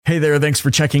Hey there, thanks for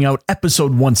checking out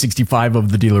episode 165 of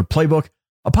The Dealer Playbook,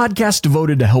 a podcast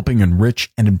devoted to helping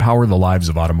enrich and empower the lives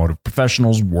of automotive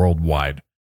professionals worldwide.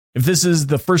 If this is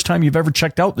the first time you've ever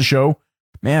checked out the show,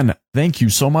 man, thank you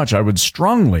so much. I would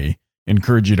strongly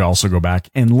encourage you to also go back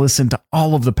and listen to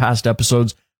all of the past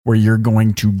episodes where you're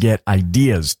going to get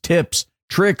ideas, tips,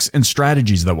 tricks, and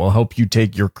strategies that will help you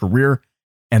take your career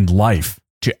and life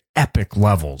to epic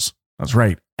levels. That's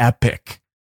right, epic.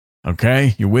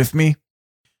 Okay, you with me?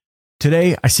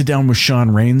 Today, I sit down with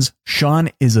Shawn Rains.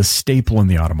 Shawn is a staple in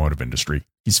the automotive industry.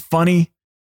 He's funny,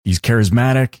 he's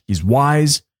charismatic, he's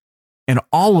wise, and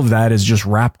all of that is just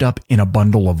wrapped up in a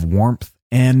bundle of warmth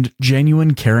and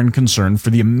genuine care and concern for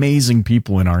the amazing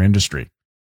people in our industry.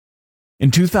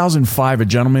 In 2005, a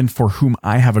gentleman for whom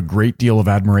I have a great deal of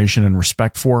admiration and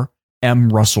respect for, M.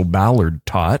 Russell Ballard,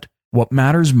 taught, what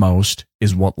matters most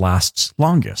is what lasts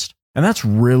longest. And that's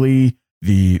really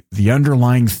the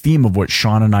underlying theme of what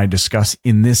Shawn and I discuss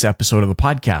in this episode of the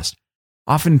podcast.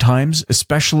 Oftentimes,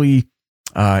 especially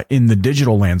in the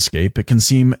digital landscape, it can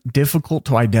seem difficult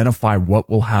to identify what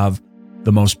will have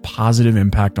the most positive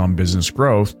impact on business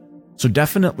growth. So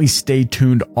definitely stay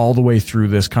tuned all the way through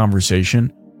this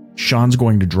conversation. Shawn's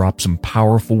going to drop some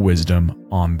powerful wisdom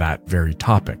on that very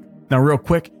topic. Now, real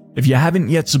quick, if you haven't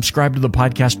yet subscribed to the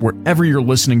podcast wherever you're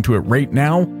listening to it right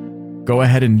now, go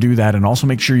ahead and do that, and also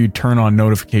make sure you turn on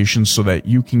notifications so that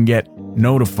you can get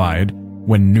notified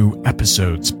when new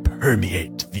episodes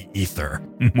permeate the ether.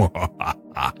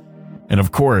 And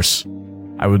of course,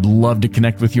 I would love to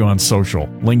connect with you on social.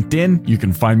 LinkedIn, you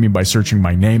can find me by searching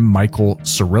my name, Michael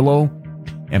Cirillo,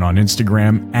 and on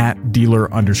Instagram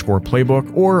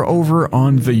 @dealer_playbook, or over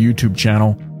on the YouTube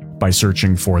channel by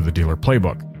searching for The Dealer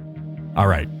Playbook. All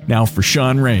right, now for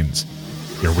Shawn Rains.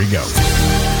 Here we go.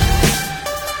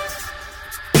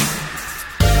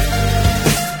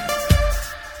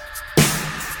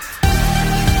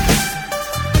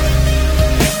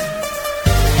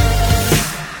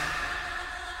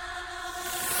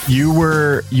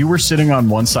 You were sitting on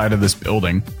one side of this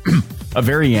building, a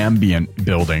very ambient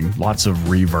building, lots of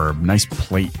reverb, nice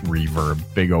plate reverb,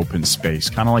 big open space,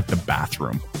 kind of like the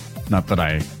bathroom. Not that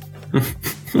I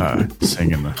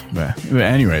sing in the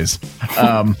anyways,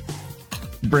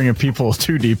 bringing people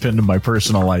too deep into my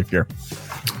personal life here.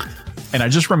 And I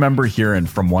just remember hearing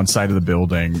from one side of the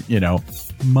building, you know,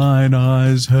 mine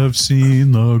eyes have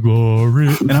seen the glory.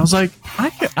 And I was like,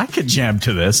 I could jam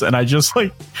to this. And I just,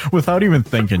 like, without even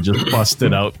thinking, just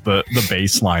busted out the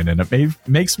bass line. And it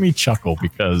makes me chuckle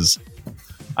because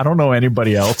I don't know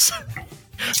anybody else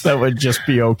that would just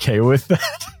be okay with that.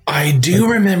 I do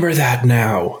remember that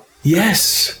now.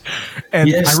 Yes. And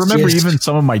yes, I remember yes. even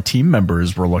some of my team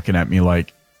members were looking at me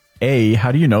like, A,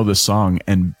 how do you know this song?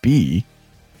 And B,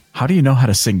 how do you know how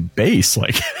to sing bass?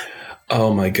 Like,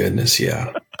 oh my goodness.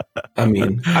 Yeah. I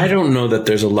mean, I don't know that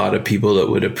there's a lot of people that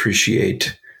would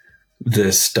appreciate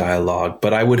this dialogue,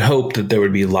 but I would hope that there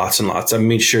would be lots and lots. I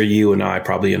mean, sure, you and I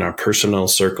probably in our personal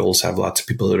circles have lots of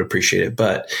people that appreciate it.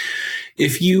 But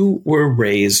if you were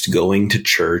raised going to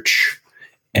church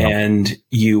and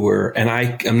you were, and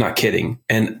I'm not kidding,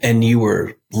 and you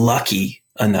were lucky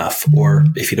enough, or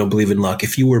if you don't believe in luck,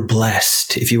 if you were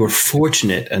blessed, if you were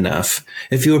fortunate enough,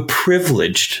 if you were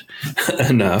privileged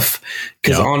enough,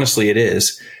 because honestly it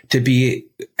is, to be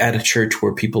at a church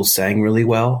where people sang really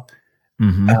well.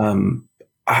 How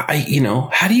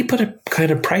do you put a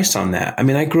kind of price on that? I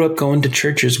mean, I grew up going to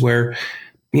churches where,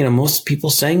 you know, most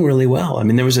people sang really well. I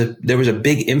mean, there was a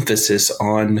big emphasis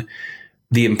on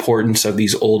the importance of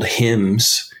these old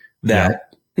hymns that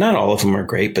not all of them are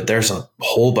great, but there's a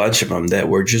whole bunch of them that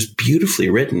were just beautifully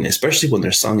written, especially when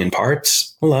they're sung in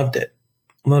parts. I loved it.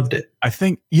 I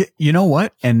think, you know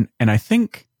what? And I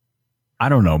think, I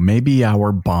don't know, maybe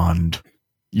our bond,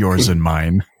 yours and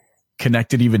mine,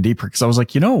 connected even deeper. Cause I was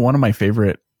like, you know, one of my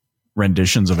favorite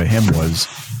renditions of a hymn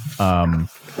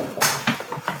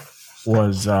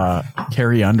was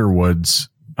Carrie Underwood's,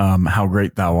 How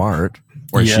Great Thou Art,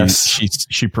 where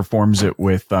she performs it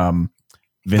with,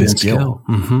 Vince Gill.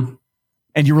 Mm-hmm.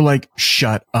 And you were like,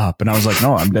 shut up. And I was like,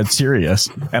 no, I'm dead serious.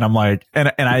 And I'm like,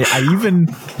 and I even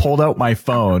pulled out my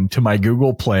phone to my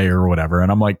Google Play or whatever.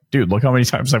 And I'm like, dude, look how many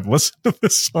times I've listened to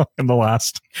this song in the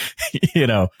last,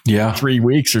 3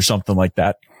 weeks or something like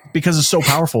that, because it's so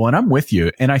powerful. And I'm with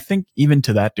you. And I think even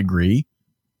to that degree,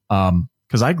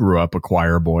 cause I grew up a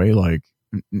choir boy, like,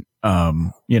 in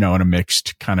a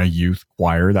mixed kind of youth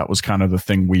choir. That was kind of the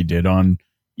thing we did on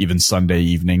even Sunday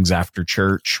evenings after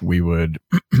church. We would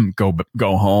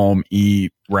go home,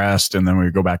 eat, rest, and then we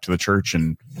would go back to the church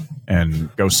and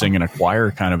go sing in a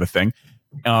choir, kind of a thing.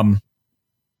 And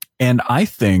I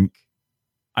think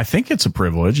I think it's a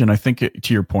privilege, and I think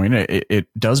to your point, it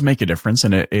does make a difference,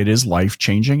 and it is life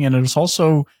changing, and it's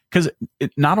also because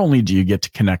not only do you get to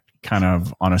connect kind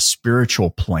of on a spiritual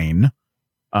plane,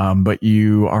 but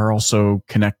you are also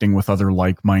connecting with other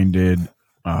like-minded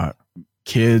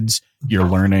kids. You're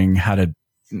learning how to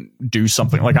do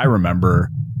something. Like I remember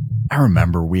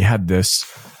we had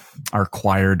our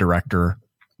choir director,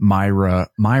 Myra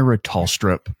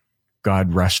Tallstrip,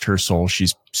 God rest her soul.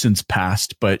 She's since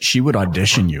passed, but she would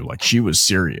audition you like she was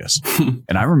serious.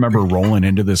 And I remember rolling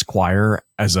into this choir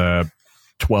as a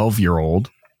 12-year-old,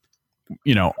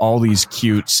 all these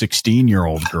cute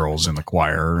 16-year-old girls in the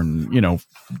choir, and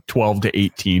 12 to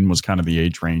 18 was kind of the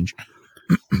age range.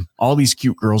 All these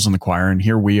cute girls in the choir, and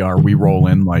here we roll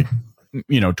in like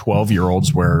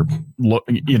 12-year-olds where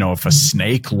if a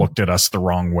snake looked at us the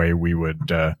wrong way, we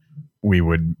would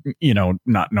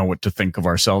not know what to think of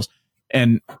ourselves,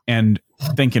 and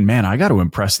thinking, man, I got to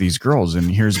impress these girls. And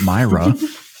here's Myra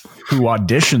who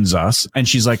auditions us, and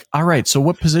she's like, all right, so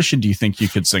what position do you think you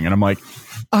could sing? And I'm like,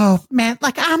 oh man,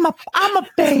 like I'm a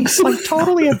bass, like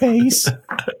totally a bass.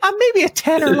 I'm maybe a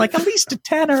tenor, like at least a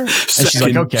tenor. And she's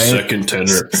like, okay, second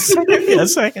tenor.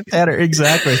 Second tenor,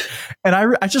 exactly. And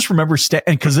I just remember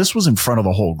because this was in front of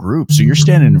the whole group, so you're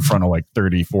standing in front of like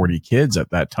 30, 40 kids at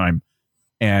that time.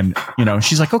 And,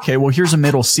 she's like, okay, well, here's a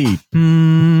middle C.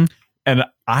 And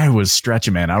I was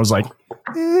stretching, man. I was like,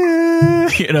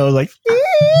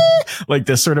 like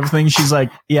this sort of thing. She's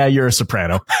like, yeah, you're a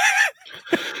soprano.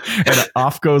 And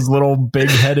off goes little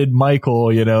big-headed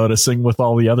Michael, to sing with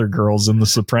all the other girls in the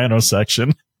soprano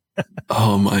section.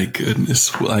 Oh my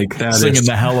goodness. Like that singing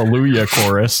the Hallelujah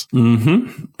chorus.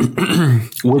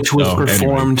 Mm-hmm. Which was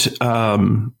performed,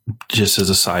 just as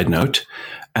a side note,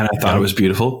 and I thought it was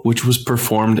beautiful, which was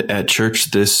performed at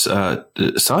church this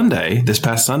past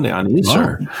Sunday on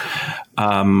Easter.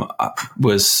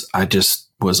 I just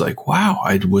was like, wow,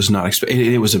 I was not expecting it.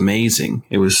 It was amazing.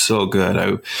 It was so good.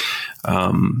 It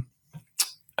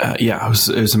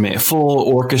was amazing. Full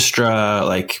orchestra.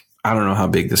 Like, I don't know how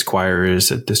big this choir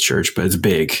is at this church, but it's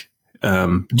big.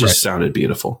 Sounded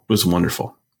beautiful. It was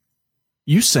wonderful.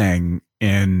 You sang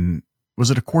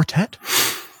was it a quartet?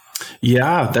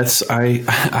 Yeah,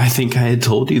 I think I had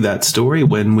told you that story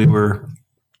when we were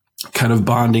kind of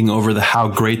bonding over the How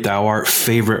Great Thou Art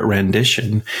favorite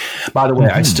rendition. By the way,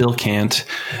 I still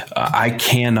I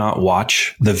cannot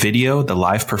watch the video, the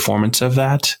live performance of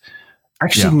that.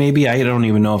 Actually, maybe I don't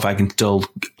even know if I can still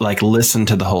like listen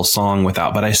to the whole song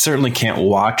without, but I certainly can't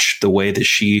watch the way that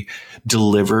she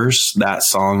delivers that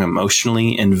song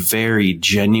emotionally and very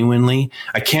genuinely.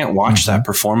 I can't watch that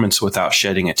performance without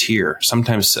shedding a tear.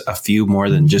 Sometimes a few more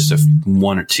than just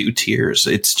one or two tears.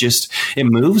 It's just, it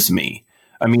moves me.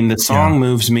 I mean, the song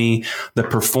moves me. The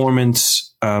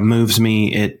performance moves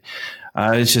me.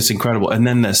 It's just incredible. And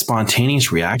then the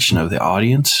spontaneous reaction of the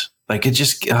audience. Like it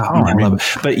just, I love it.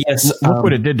 But yes, look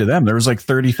what it did to them. There was like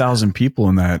 30,000 people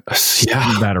in that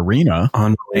arena,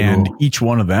 and each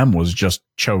one of them was just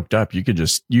choked up. You could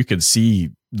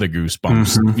see the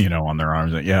goosebumps, on their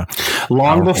arms. Yeah.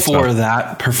 Long before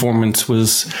that performance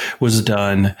was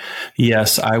done.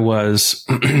 Yes, I was.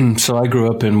 So I grew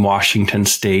up in Washington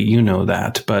State,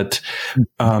 that, but,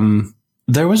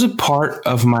 there was a part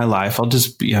of my life.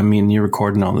 You're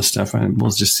recording all this stuff, and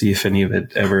we'll just see if any of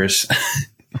it ever is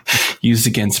used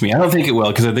against me. I don't think it will,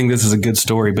 because I think this is a good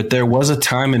story. But there was a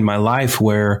time in my life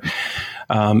where,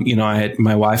 I had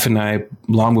my wife and I,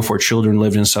 long before children,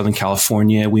 lived in Southern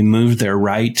California. We moved there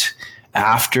right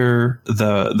after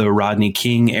the Rodney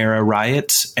King era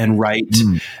riots, and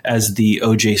as the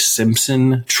O.J.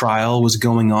 Simpson trial was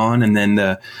going on, and then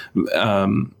the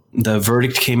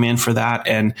verdict came in for that.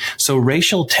 And so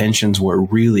racial tensions were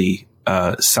really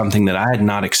something that I had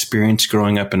not experienced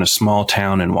growing up in a small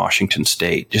town in Washington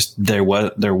State. Just there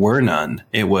were none.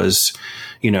 It was,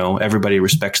 everybody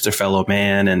respects their fellow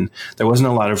man, and there wasn't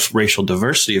a lot of racial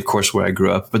diversity, of course, where I grew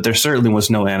up, but there certainly was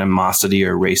no animosity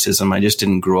or racism. I just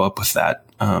didn't grow up with that.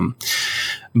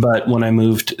 But when I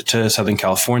moved to Southern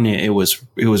California, it was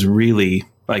really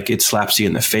like it slaps you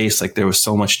in the face. Like there was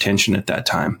so much tension at that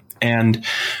time. And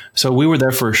so we were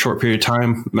there for a short period of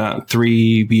time, about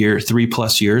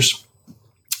 3+ years.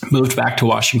 Moved back to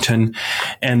Washington,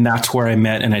 and that's where I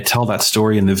met. And I tell that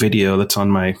story in the video that's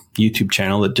on my YouTube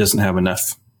channel that doesn't have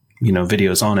enough,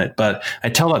 videos on it. But I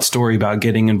tell that story about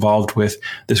getting involved with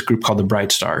this group called the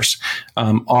Bright Stars,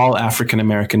 all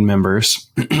African-American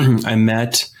members. I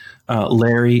met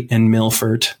Larry and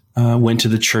Milford went to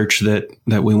the church that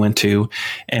we went to,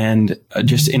 and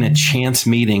just in a chance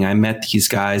meeting, I met these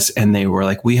guys, and they were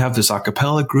like, we have this a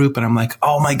cappella group. And I'm like,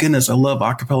 oh my goodness, I love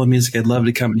a cappella music. I'd love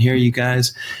to come and hear you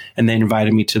guys. And they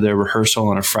invited me to their rehearsal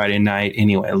on a Friday night.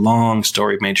 Anyway, long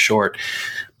story made short,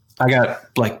 I got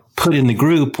like put in the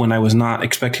group when I was not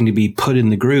expecting to be put in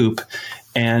the group.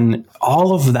 And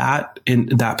all of that in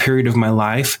that period of my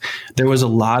life, there was a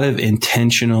lot of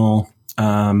intentional,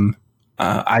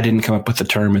 I didn't come up with the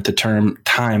term at the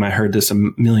time. I heard this a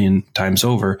million times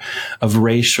over, of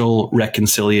racial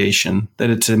reconciliation, that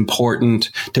it's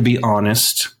important to be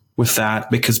honest with that,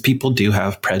 because people do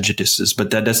have prejudices,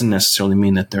 but that doesn't necessarily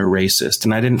mean that they're racist.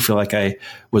 And I didn't feel like I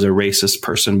was a racist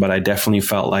person, but I definitely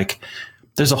felt like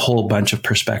there's a whole bunch of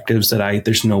perspectives that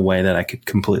there's no way that I could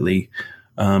completely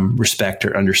respect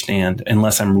or understand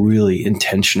unless I'm really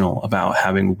intentional about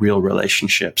having real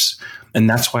relationships. And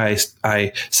that's why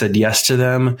I said yes to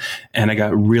them, and I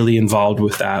got really involved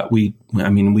with that. We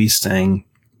sang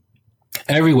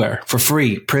everywhere for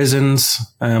free, prisons.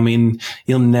 I mean,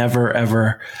 you'll never,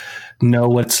 ever know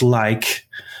what it's like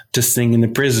to sing in the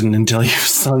prison until you've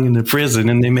sung in the prison,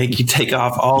 and they make you take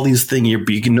off all these things.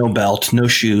 No belt, no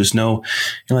shoes, no.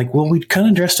 You're like, well, we kind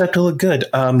of dressed up to look good.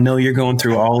 No, you're going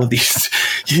through all of these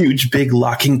huge, big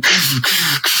locking,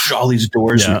 all these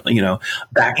doors, and,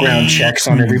 background checks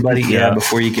on everybody.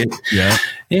 Before you get. Yeah,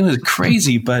 it was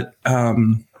crazy, but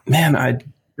man,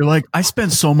 You're like, I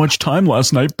spent so much time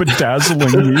last night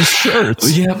bedazzling these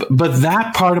shirts. Yeah, but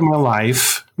that part of my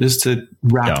life, just to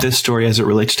wrap this story as it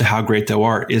relates to How Great Thou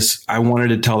Art, is I wanted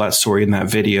to tell that story in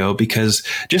that video because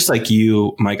just like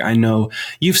you, Mike, I know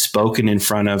you've spoken in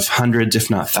front of hundreds, if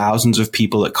not thousands of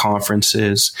people at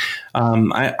conferences.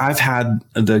 I've had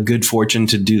the good fortune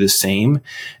to do the same.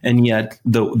 And yet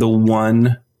the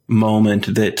one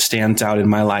moment that stands out in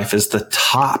my life as the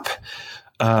top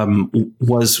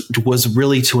was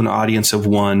really to an audience of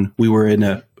one. We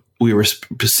were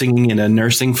singing in a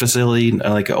nursing facility,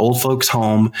 like an old folks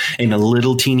home in a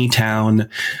little teeny town.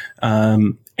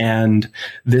 And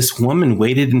this woman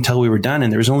waited until we were done,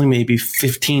 and there was only maybe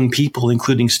 15 people,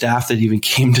 including staff, that even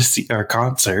came to see our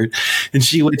concert. And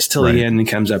she waits till the end and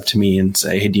comes up to me and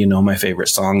say, "Hey, do you know my favorite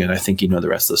song?" And I think you know the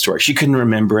rest of the story. She couldn't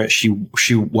remember it. She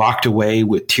walked away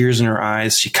with tears in her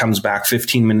eyes. She comes back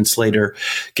 15 minutes later,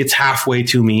 gets halfway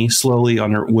to me slowly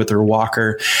with her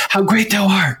walker. "How Great Thou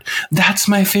Art. That's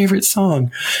my favorite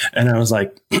song." And I was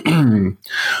like,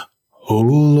 "Oh,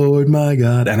 Lord, my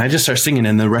God." And I just started singing,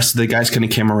 and the rest of the guys kind of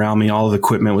came around me. All of the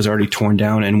equipment was already torn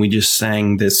down, and we just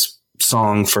sang this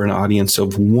song for an audience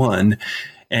of one.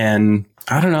 And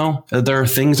I don't know, there are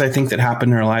things I think that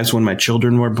happened in our lives when my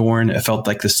children were born. It felt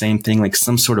like the same thing, like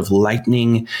some sort of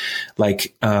lightning,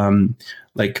 like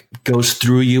goes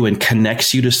through you and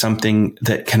connects you to something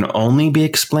that can only be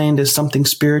explained as something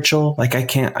spiritual. Like I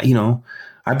can't,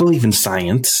 I believe in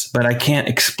science, but I can't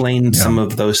explain some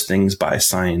of those things by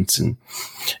science. And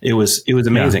it was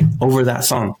amazing over that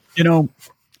song.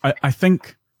 I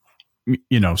think,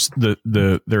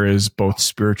 there is both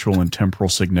spiritual and temporal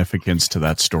significance to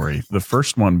that story. The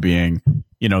first one being,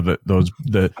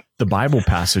 the Bible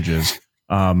passages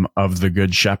of the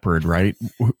Good Shepherd, right?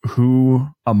 Who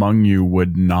among you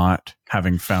would not,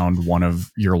 having found one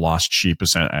of your lost sheep,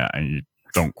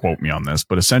 don't quote me on this,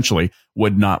 but essentially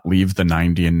would not leave the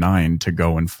 99 to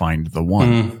go and find the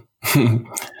one.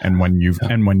 And when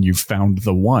you've found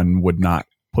the one, would not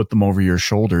put them over your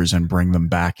shoulders and bring them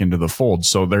back into the fold.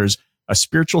 So there's a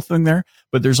spiritual thing there,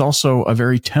 but there's also a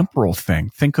very temporal thing.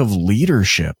 Think of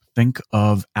leadership. Think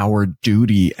of our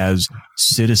duty as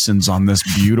citizens on this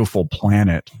beautiful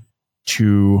planet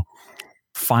to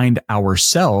find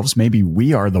ourselves. Maybe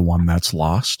we are the one that's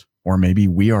lost, or maybe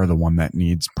we are the one that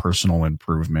needs personal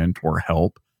improvement or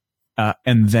help.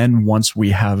 And then once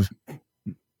we have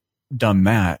done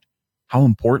that, how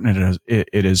important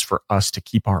it is for us to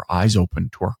keep our eyes open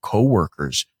to our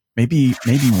coworkers. Maybe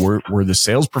we're the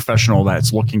sales professional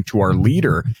that's looking to our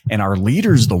leader, and our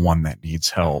leader's the one that needs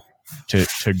help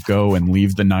to go and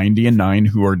leave the 99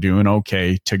 who are doing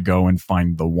okay to go and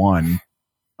find the one.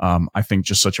 I think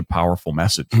just such a powerful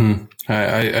message.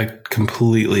 I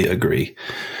completely agree.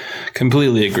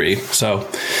 So,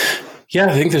 yeah,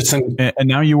 I think there's some. And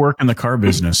now you work in the car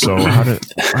business. So how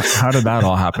did that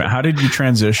all happen? How did you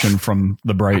transition from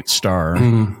the bright star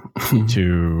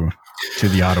to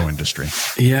the auto industry?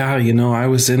 Yeah, I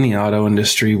was in the auto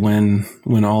industry when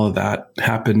all of that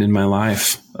happened in my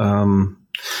life.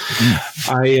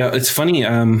 It's funny.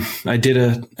 I did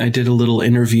a little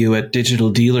interview at Digital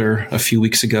Dealer a few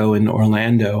weeks ago in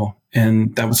Orlando,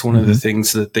 and that was one of the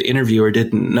things that the interviewer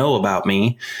didn't know about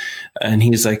me. And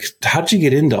he's like, "How'd you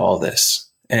get into all this?"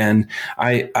 And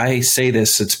I say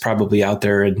this, it's probably out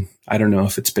there, and I don't know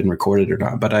if it's been recorded or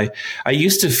not, but I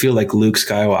used to feel like Luke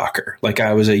Skywalker, like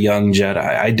I was a young Jedi.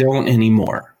 I don't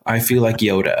anymore. I feel like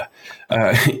Yoda.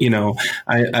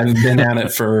 I've been at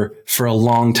it for a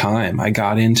long time. I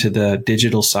got into the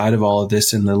digital side of all of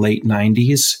this in the late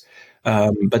 90s.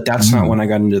 But that's not when I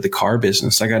got into the car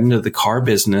business. I got into the car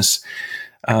business.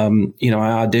 I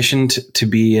auditioned to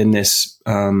be in this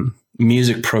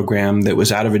music program that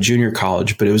was out of a junior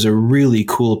college, but it was a really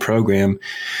cool program.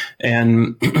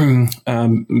 And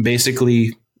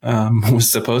basically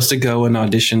was supposed to go and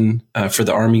audition for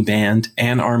the Army band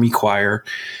and Army choir.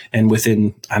 And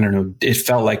within, I don't know, it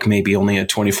felt like maybe only a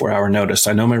 24-hour notice.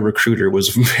 I know my recruiter was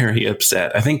very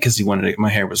upset. I think because he wanted it, my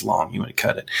hair was long. He wanted to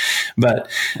cut it. But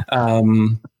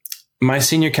my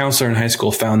senior counselor in high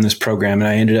school found this program, and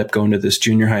I ended up going to this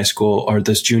junior high school, or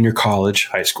this junior college,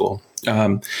 high school,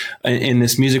 in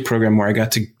this music program where I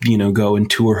got to, go and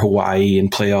tour Hawaii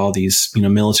and play all these,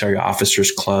 military officers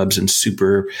clubs and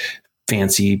super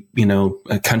fancy,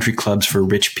 country clubs for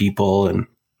rich people. And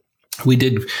we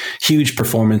did huge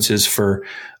performances for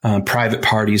private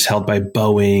parties held by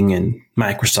Boeing and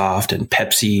Microsoft and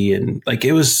Pepsi. And like,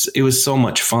 it was so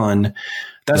much fun.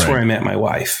 That's where I met my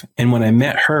wife. And when I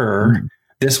met her,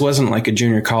 this wasn't like a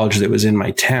junior college that was in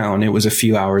my town. It was a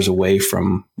few hours away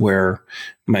from where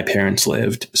my parents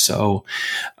lived. So,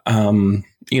 so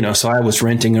I was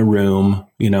renting a room,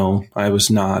 I was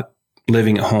not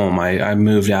living at home. I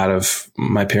moved out of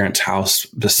my parents' house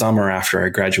the summer after I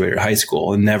graduated high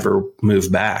school and never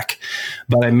moved back.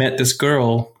 But I met this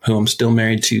girl who I'm still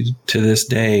married to this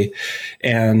day.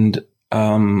 And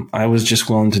I was just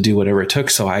willing to do whatever it took.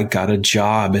 So I got a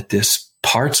job at this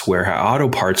auto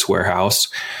parts warehouse.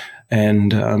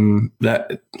 And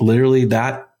that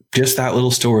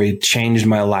little story changed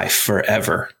my life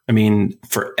forever. I mean,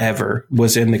 forever.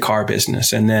 Was in the car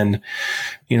business. And then,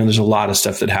 there's a lot of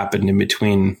stuff that happened in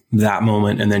between that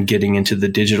moment and then getting into the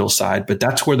digital side. But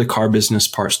that's where the car business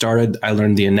part started. I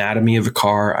learned the anatomy of a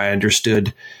car. I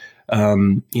understood, I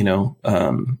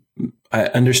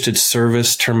understood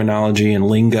service terminology and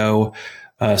lingo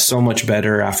so much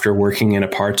better after working in a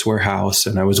parts warehouse.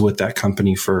 And I was with that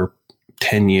company for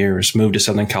 10 years, moved to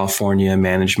Southern California,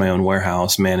 managed my own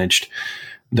warehouse, managed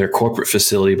their corporate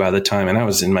facility by the time, and I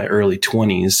was in my early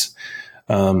 20s.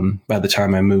 By the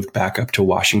time I moved back up to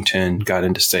Washington, got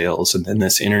into sales, and then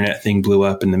this internet thing blew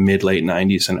up in the late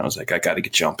 90s. And I was like, I got to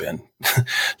jump in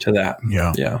to that.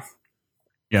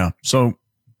 Yeah. So,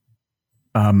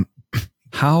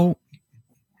 how,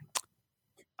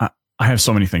 I have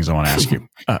so many things I want to ask you.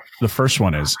 The first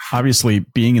one is obviously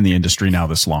being in the industry now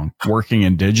this long, working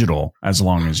in digital as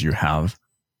long as you have.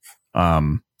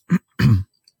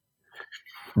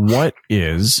 What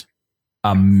is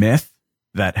a myth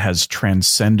that has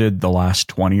transcended the last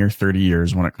 20 or 30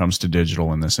 years when it comes to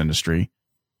digital in this industry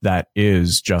that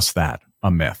is just that, a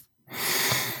myth?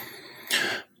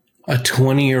 A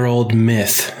 20-year-old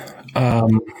myth.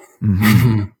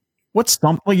 What's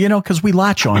something, because we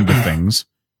latch on to things.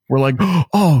 We're like,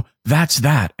 oh, that's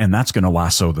that. And that's going to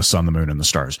lasso the sun, the moon, and the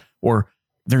stars. Or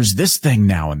there's this thing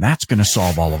now, and that's going to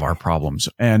solve all of our problems.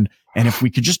 And if we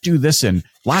could just do this in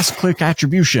last click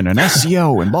attribution and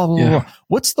SEO and blah, blah, blah.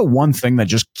 What's the one thing that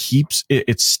just keeps it?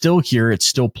 It's still here. It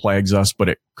still plagues us, but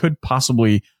it could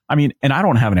possibly, and I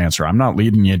don't have an answer. I'm not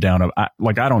leading you down. I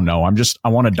don't know. I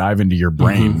want to dive into your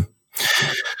brain.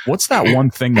 What's that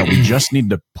one thing that we just need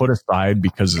to put aside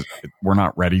because we're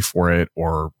not ready for it,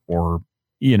 or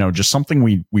just something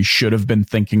we should have been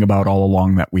thinking about all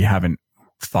along that we haven't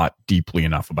thought deeply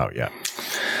enough about yet?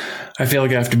 I feel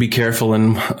like I have to be careful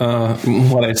in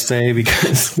what I say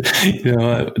because,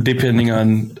 depending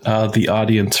on the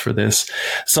audience for this.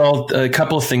 So a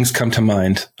couple of things come to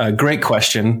mind. Great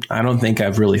question. I don't think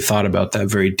I've really thought about that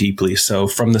very deeply. So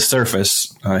from the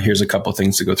surface, here's a couple of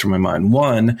things that go through my mind.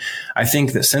 One, I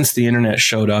think that since the internet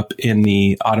showed up in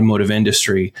the automotive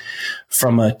industry,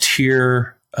 from a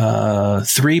tier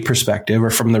 3 perspective, or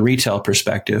from the retail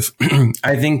perspective,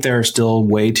 I think there are still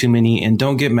way too many, and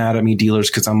don't get mad at me, dealers,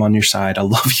 because I'm on your side. I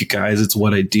love you guys. It's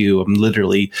what I do. I'm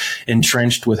literally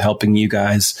entrenched with helping you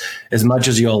guys as much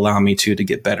as you'll allow me to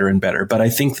get better and better. But I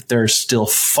think that there's still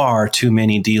far too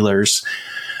many dealers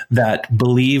that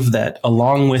believe that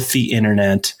along with the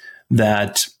internet,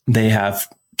 that they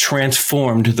have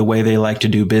transformed the way they like to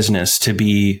do business to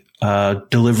be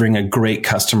delivering a great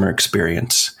customer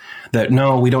experience. that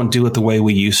no, we don't do it the way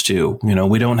we used to. You know,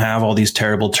 we don't have all these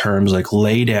terrible terms like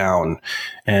lay down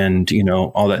and, you know,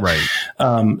 all that. Right.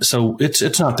 So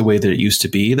it's not the way that it used to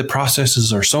be. The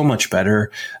processes are so much better.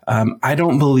 I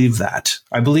don't believe that.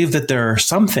 I believe that there are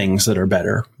some things that are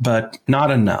better, but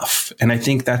not enough. And I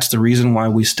think that's the reason why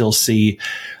we still see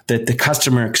that the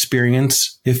customer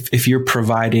experience, if you're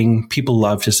providing, people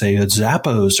love to say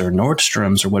Zappos or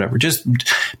Nordstrom's or whatever, just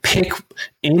pick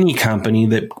any company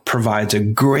that provides a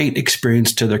great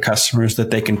experience to their customers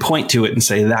that they can point to it and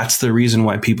say, that's the reason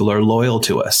why people are loyal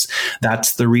to us.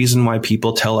 That's the reason why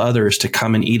people tell others to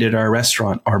come and eat at our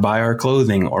restaurant or buy our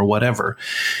clothing or whatever.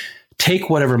 Take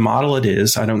whatever model it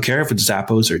is. I don't care if it's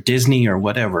Zappos or Disney or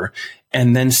whatever.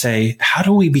 And then say, how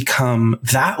do we become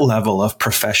that level of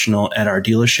professional at our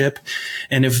dealership?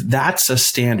 And if that's a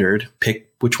standard,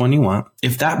 pick which one you want.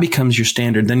 If that becomes your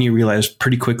standard, then you realize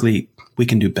pretty quickly we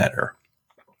can do better.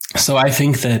 So I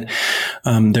think that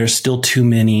there's still too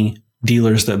many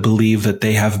dealers that believe that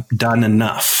they have done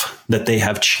enough, that they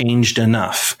have changed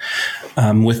enough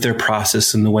with their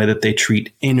process and the way that they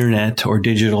treat internet or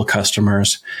digital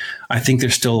customers. I think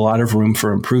there's still a lot of room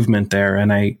for improvement there.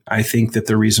 And I think that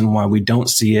the reason why we don't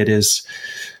see it is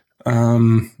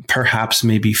perhaps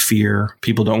maybe fear.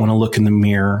 People don't want to look in the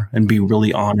mirror and be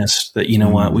really honest that, you know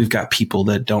what, we've got people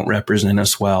that don't represent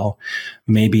us well.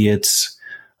 Maybe it's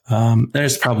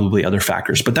there's probably other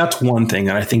factors, but that's one thing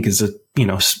that I think is a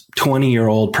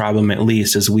 20-year-old problem, at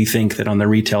least, is we think that on the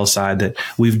retail side that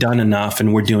we've done enough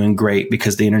and we're doing great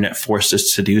because the internet forced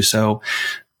us to do so.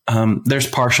 There's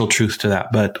partial truth to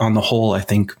that, but on the whole, I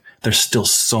think there's still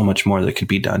so much more that could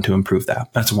be done to improve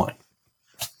that. That's one.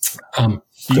 Do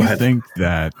you think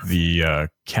that the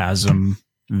chasm,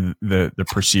 the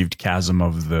perceived chasm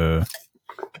of the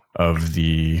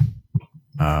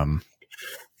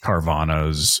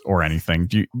Carvanas or anything,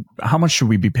 how much should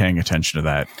we be paying attention to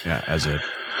that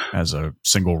as a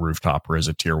single rooftop or as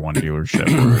a tier 1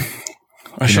 dealership?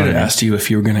 I should have asked you if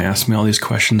you were going to ask me all these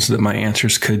questions so that my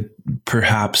answers could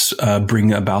perhaps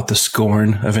bring about the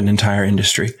scorn of an entire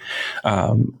industry.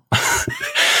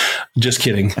 Just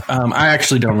kidding. I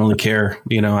actually don't really care.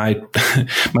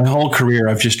 My whole career,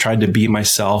 I've just tried to be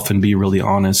myself and be really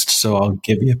honest. So I'll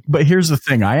give you. But here's the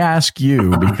thing. I ask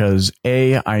you because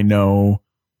I know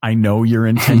your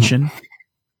intention.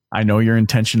 I know your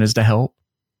intention is to help.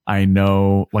 I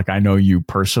know you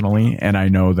personally, and I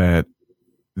know that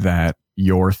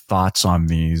your thoughts on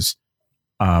these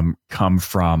come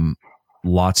from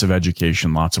lots of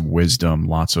education, lots of wisdom,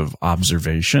 lots of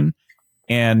observation.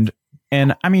 And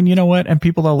I mean, you know what? And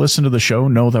people that listen to the show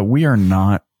know that we are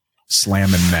not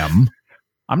slamming them.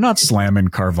 I'm not slamming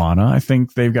Carvana. I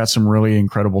think they've got some really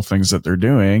incredible things that they're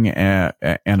doing, and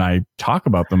I talk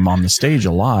about them on the stage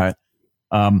a lot.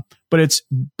 But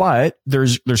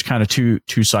there's kind of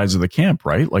two sides of the camp,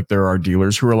 right? Like there are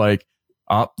dealers who are like,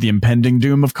 the impending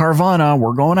doom of Carvana,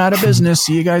 we're going out of business.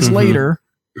 See you guys later.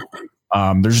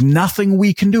 There's nothing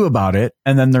we can do about it.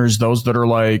 And then there's those that are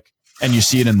like, and you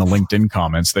see it in the LinkedIn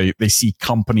comments. They see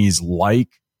companies like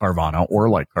Carvana or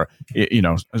like,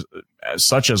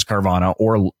 such as Carvana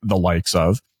or the likes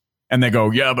of, and they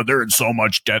go, yeah, but they're in so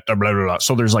much debt. Blah, blah, blah.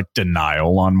 So there's like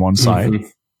denial on one side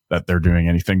that they're doing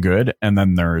anything good. And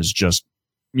then there's just,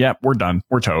 yeah, we're done.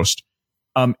 We're toast.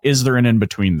 Is there an in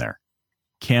between there?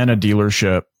 Can a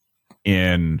dealership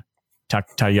in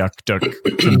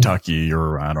Tuckayuck, Kentucky,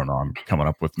 or I don't know, I'm coming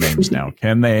up with names now.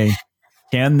 Can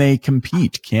they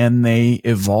compete? Can they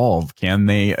evolve? Can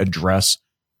they address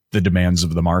the demands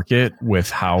of the market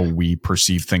with how we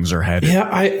perceive things are headed? Yeah,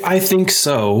 I think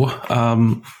so.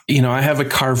 I have a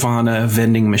Carvana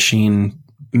vending machine.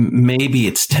 Maybe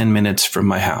it's 10 minutes from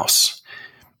my house.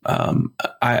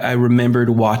 I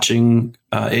remembered watching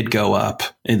it go up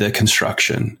in the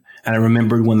construction. And I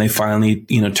remembered when they finally,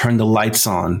 turned the lights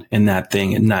on in that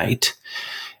thing at night.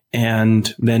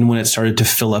 And then when it started to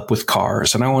fill up with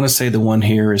cars, and I want to say the one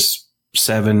here is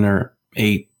 7 or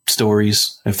 8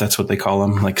 stories, if that's what they call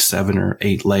them, like 7 or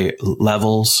 8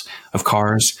 levels of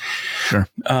cars. Sure.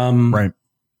 Right.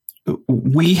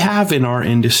 We have in our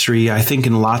industry, I think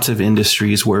in lots of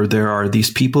industries where there are these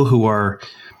people who are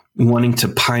wanting to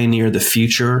pioneer the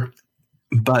future,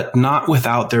 but not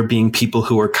without there being people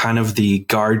who are kind of the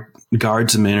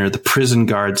guardsmen or the prison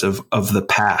guards of the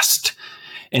past.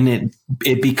 And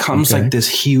it becomes like this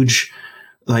huge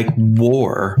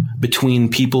war between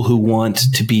people who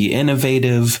want to be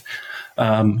innovative.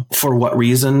 For what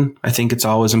reason? I think it's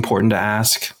always important to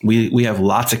ask. We have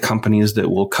lots of companies that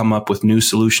will come up with new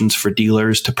solutions for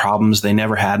dealers to problems they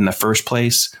never had in the first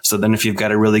place. So then if you've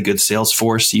got a really good sales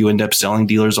force, you end up selling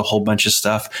dealers a whole bunch of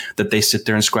stuff that they sit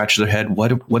there and scratch their head.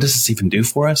 What does this even do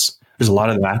for us? There's a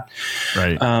lot of that.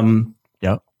 Right.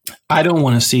 Yep. I don't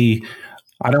want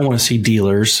to see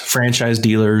dealers, franchise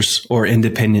dealers or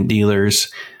independent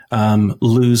dealers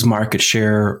lose market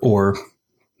share or,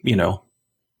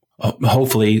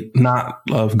 hopefully not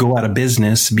go out of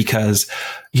business because,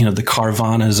 the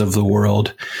Carvanas of the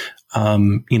world,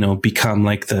 become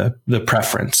like the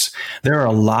preference. There are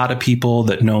a lot of people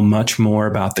that know much more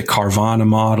about the Carvana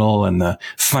model and the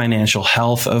financial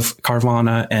health of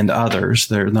Carvana and others.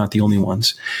 They're not the only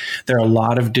ones. There are a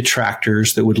lot of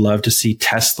detractors that would love to see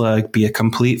Tesla be a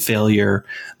complete failure,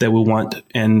 that will want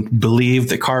and believe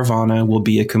that Carvana will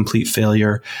be a complete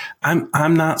failure.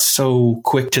 I'm not so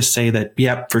quick to say that,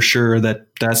 yep, for sure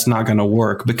that's not going to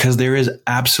work, because there is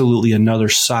absolutely another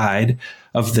side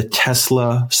of the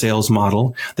Tesla sales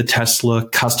model, the Tesla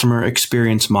customer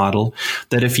experience model,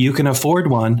 that if you can afford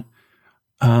one,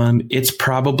 it's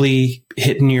probably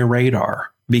hitting your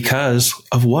radar because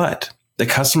of what? The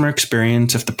customer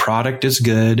experience, if the product is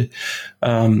good.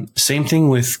 Same thing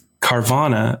with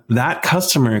Carvana. That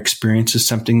customer experience is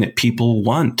something that people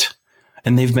want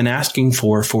and they've been asking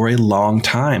for a long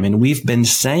time. And we've been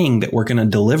saying that we're going to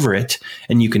deliver it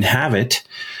and you can have it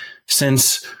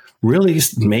since really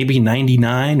maybe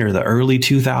 99 or the early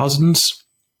 2000s.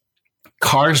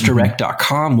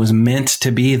 CarsDirect.com was meant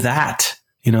to be that.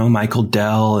 Michael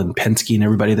Dell and Penske and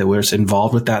everybody that was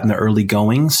involved with that in the early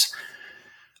goings.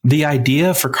 The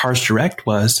idea for Cars Direct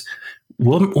was,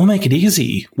 we'll make it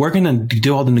easy. We're going to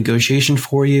do all the negotiation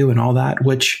for you and all that,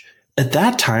 which at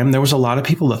that time, there was a lot of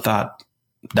people that thought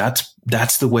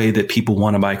that's the way that people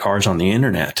want to buy cars on the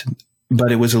internet.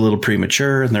 But it was a little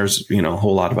premature, and there's a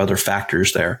whole lot of other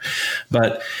factors there.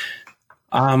 But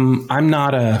I'm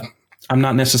not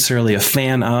necessarily a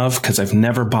fan of, because I've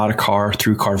never bought a car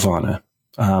through Carvana.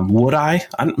 Would I?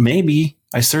 Maybe.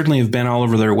 I certainly have been all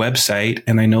over their website,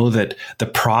 and I know that the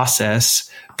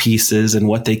process pieces and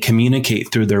what they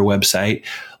communicate through their website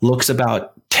looks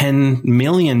about 10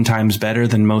 million times better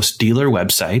than most dealer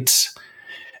websites.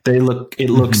 It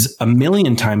looks a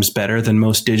million times better than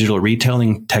most digital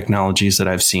retailing technologies that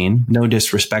I've seen. No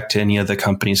disrespect to any of the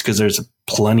companies, because there's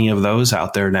plenty of those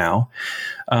out there now.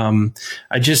 I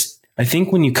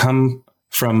think when you come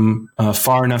from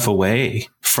far enough away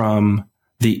from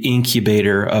the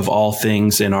incubator of all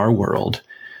things in our world,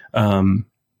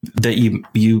 that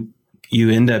you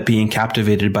end up being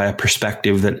captivated by a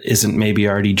perspective that isn't maybe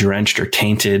already drenched or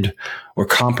tainted or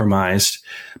compromised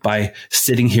by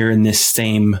sitting here in this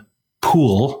same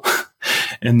pool.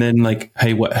 And then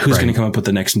hey, who's going to come up with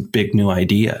the next big new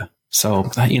idea?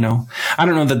 So, I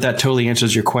don't know that totally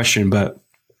answers your question, but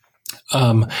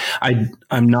I'm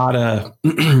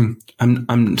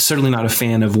certainly not a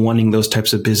fan of wanting those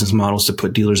types of business models to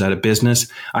put dealers out of business.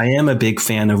 I am a big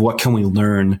fan of what can we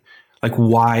learn?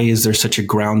 Why is there such a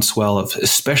groundswell of,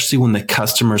 especially when the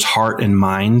customer's heart and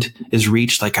mind is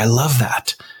reached? I love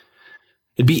that.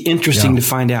 It'd be interesting to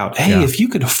find out, hey, if you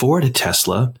could afford a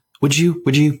Tesla, would you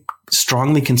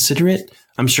strongly consider it?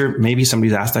 I'm sure maybe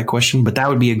somebody's asked that question, but that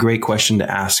would be a great question to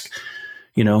ask.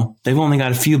 They've only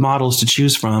got a few models to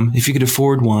choose from. If you could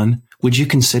afford one, would you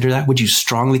consider that? Would you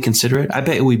strongly consider it? I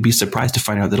bet we'd be surprised to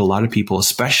find out that a lot of people,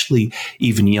 especially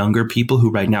even younger people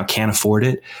who right now can't afford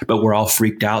it, but we're all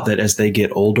freaked out that as they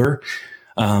get older,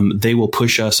 they will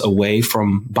push us away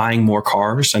from buying more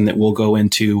cars, and that we'll go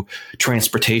into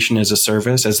transportation as a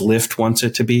service, as Lyft wants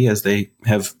it to be, as they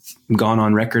have gone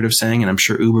on record of saying, and I'm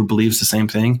sure Uber believes the same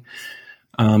thing.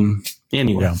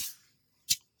 Anyway. Yeah.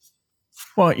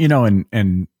 Well,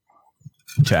 and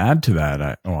to add to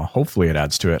that, hopefully it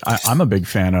adds to it. I'm a big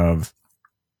fan of,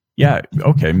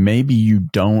 okay, maybe you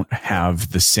don't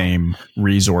have the same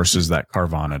resources that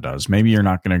Carvana does. Maybe you're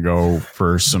not going to go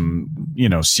for some,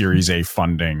 Series A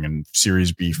funding and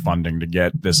Series B funding to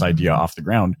get this idea off the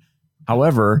ground.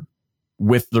 However,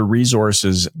 with the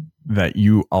resources that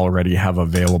you already have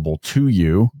available to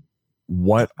you,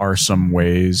 what are some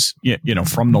ways,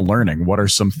 from the learning, what are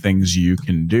some things you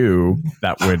can do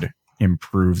that would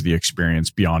improve the experience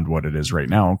beyond what it is right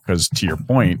now? Because to your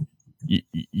point,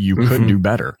 you could do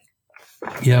better.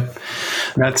 Yep.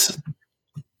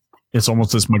 It's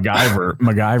almost this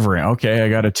MacGyvering. Okay, I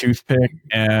got a toothpick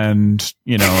and,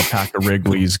 a pack of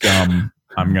Wrigley's gum.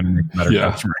 I'm going to make a better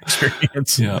customer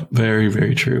experience. Yeah, very,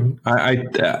 very true. I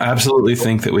absolutely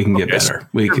think that we can get better.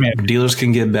 Dealers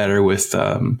can get better with,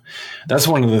 that's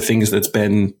one of the things that's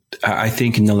been, I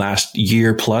think in the last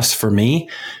year plus for me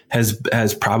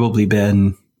has probably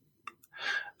been,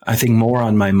 I think, more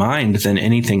on my mind than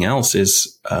anything else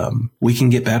is, we can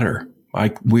get better.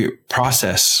 We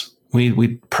process, whether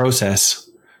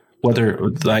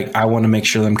I want to make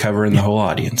sure that I'm covering the whole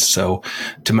audience. So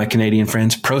to my Canadian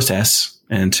friends, process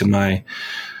and to my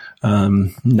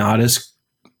not as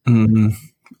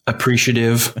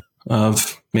appreciative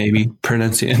of maybe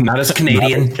pronunciation, not as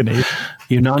Canadian,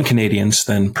 you non-Canadians,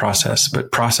 then process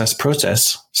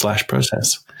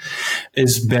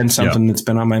has been something that's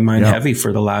been on my mind heavy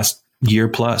for the last year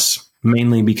plus,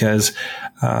 mainly because,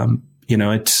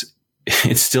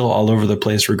 it's still all over the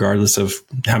place, regardless of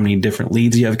how many different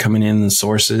leads you have coming in and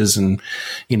sources and,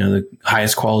 the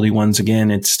highest quality ones. Again,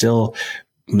 it's still,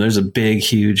 there's a big,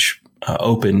 huge,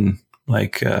 open,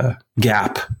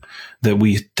 gap that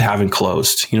we haven't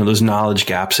closed, those knowledge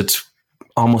gaps. It's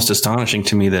almost astonishing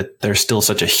to me that there's still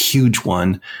such a huge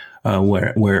one,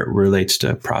 where it relates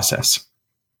to process.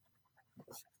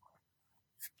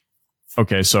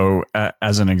 Okay. So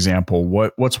as an example,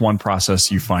 what's one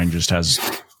process you find just has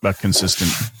a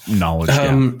consistent knowledge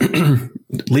gap?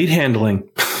 Lead handling.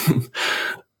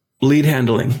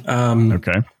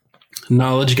 Okay.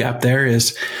 Knowledge gap there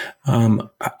is,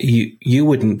 you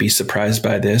wouldn't be surprised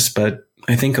by this, but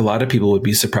I think a lot of people would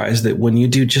be surprised that when you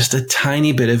do just a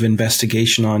tiny bit of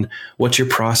investigation on what's your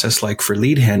process like for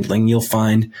lead handling, you'll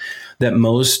find that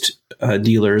most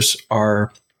dealers their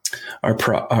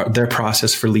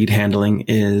process for lead handling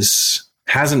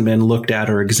hasn't been looked at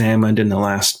or examined in the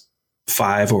last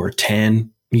 5 or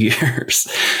 10 years.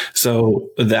 So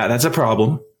that's a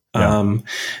problem. Yeah.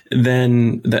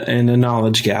 And a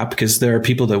knowledge gap, because there are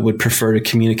people that would prefer to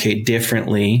communicate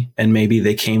differently, and maybe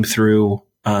they came through,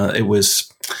 let's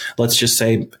just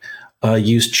say,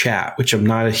 use chat, which I'm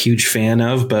not a huge fan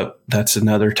of, but that's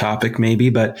another topic maybe.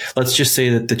 But let's just say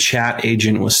that the chat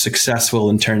agent was successful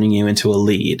in turning you into a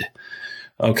lead.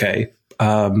 Okay.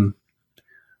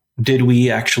 Did we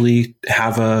actually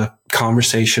have a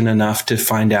conversation enough to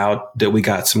find out that we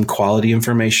got some quality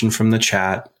information from the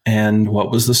chat, and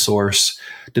what was the source?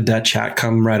 Did that chat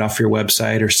come right off your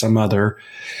website or some other?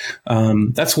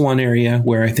 That's one area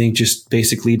where I think just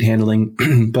basic lead handling,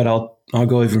 but I'll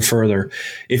go even further.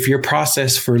 If your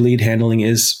process for lead handling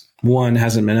hasn't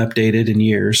been updated in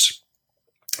years,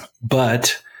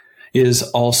 but is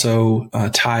also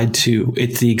tied to,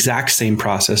 it's the exact same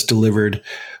process delivered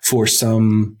for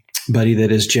somebody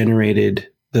that is generated,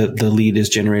 the lead is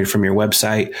generated from your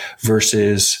website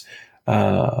versus,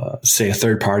 say, a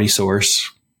third party source,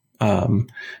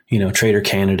 Trader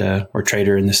Canada or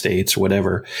Trader in the States or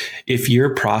whatever. If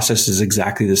your process is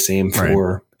exactly the same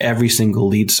for every single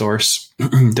lead source,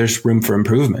 there's room for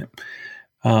improvement.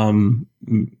 And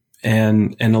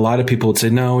a lot of people would say,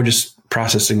 no, we're just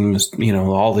processing them,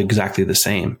 all exactly the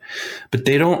same, but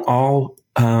they don't all,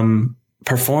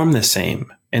 perform the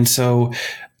same. And so,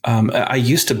 I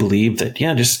used to believe that,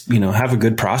 just, have a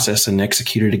good process and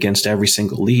execute it against every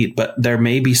single lead. But there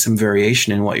may be some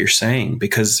variation in what you're saying,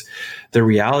 because the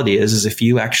reality is if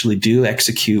you actually do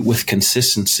execute with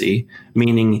consistency,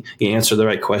 meaning you answer the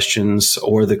right questions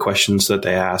or the questions that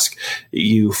they ask,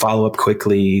 you follow up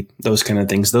quickly, those kind of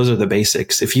things. Those are the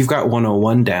basics. If you've got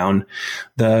 101 down,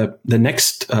 the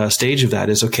next stage of that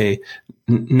is, okay,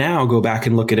 now go back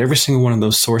and look at every single one of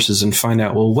those sources and find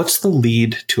out, well, what's the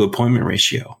lead to appointment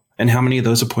ratio and how many of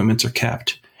those appointments are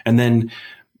kept? And then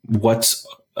what's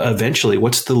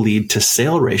the lead to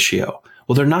sale ratio?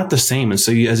 Well, they're not the same. And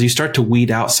so as you start to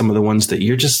weed out some of the ones that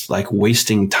you're just like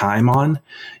wasting time on,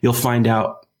 you'll find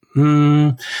out,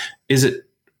 are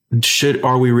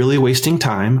we really wasting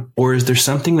time, or is there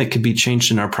something that could be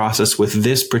changed in our process with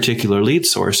this particular lead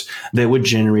source that would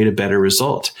generate a better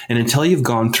result? And until you've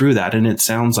gone through that, and it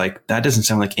sounds like that doesn't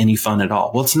sound like any fun at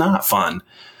all. Well, it's not fun.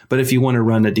 But if you want to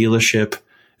run a dealership,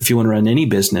 if you want to run any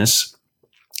business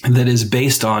that is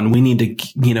based on, we need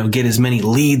to, get as many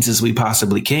leads as we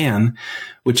possibly can,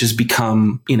 which has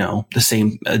become, the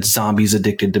same zombies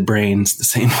addicted to brains, the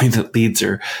same way that leads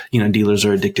are, dealers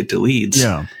are addicted to leads.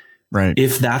 Yeah. Right.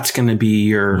 If that's going to be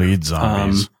your lead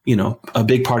zombies, a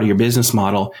big part of your business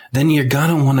model, then you're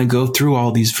going to want to go through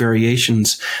all these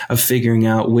variations of figuring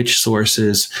out which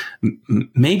sources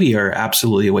maybe are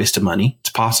absolutely a waste of money. It's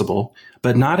possible,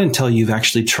 but not until you've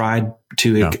actually tried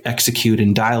to execute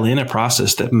and dial in a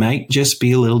process that might just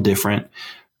be a little different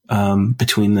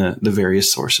between the various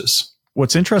sources.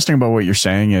 What's interesting about what you're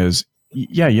saying is,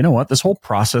 you know what? This whole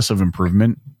process of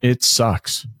improvement, it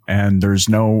sucks. And there's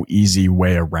no easy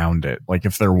way around it. Like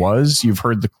if there was, you've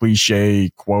heard the cliche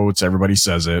quotes, everybody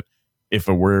says it. If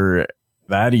it were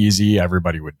that easy,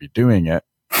 everybody would be doing it.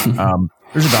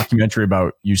 There's a documentary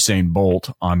about Usain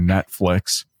Bolt on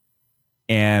Netflix,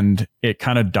 and it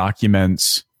kind of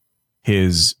documents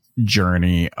his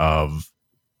journey of,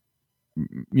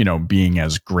 being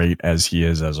as great as he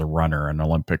is as a runner, an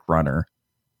Olympic runner.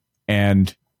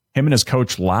 And him and his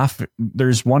coach laugh.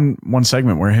 There's one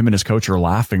segment where him and his coach are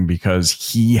laughing because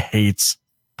he hates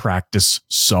practice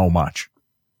so much.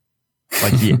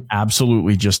 Like he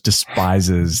absolutely just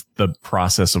despises the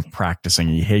process of practicing.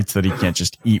 He hates that he can't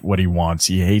just eat what he wants.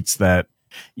 He hates that,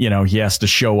 he has to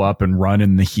show up and run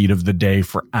in the heat of the day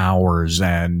for hours.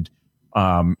 And,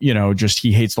 just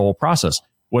he hates the whole process.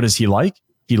 What does he like?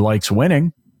 He likes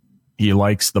winning. He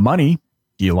likes the money.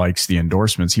 He likes the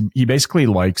endorsements. He basically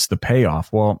likes the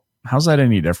payoff. Well, how's that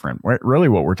any different? Really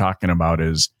what we're talking about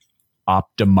is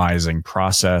optimizing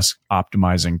process,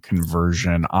 optimizing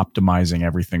conversion, optimizing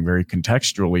everything very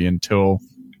contextually until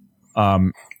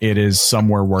it is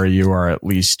somewhere where you are at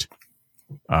least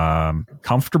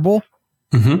comfortable.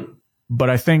 Mm-hmm. But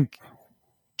I think,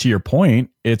 to your point,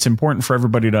 it's important for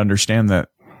everybody to understand that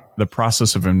the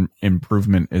process of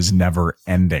improvement is never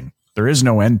ending. There is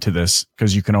no end to this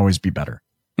because you can always be better.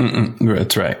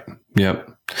 That's right. Yep.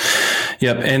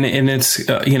 And it's,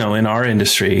 in our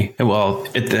industry, well,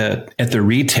 at the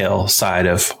retail side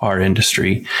of our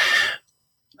industry,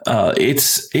 I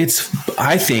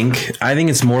think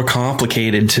it's more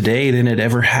complicated today than it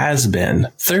ever has been.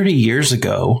 30 years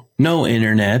ago, no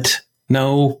internet,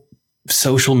 no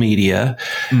social media,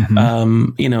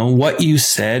 what you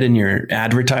said in your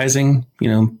advertising,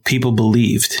 people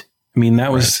believed. I mean,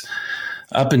 that was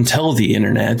up until the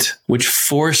internet, which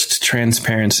forced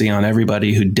transparency on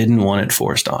everybody who didn't want it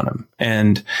forced on them.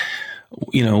 And,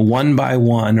 one by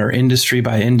one or industry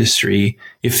by industry,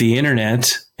 if the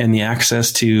internet and the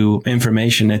access to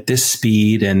information at this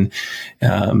speed and,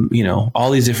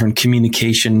 all these different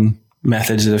communication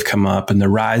methods that have come up and the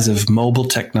rise of mobile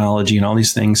technology and all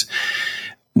these things,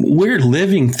 we're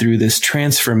living through this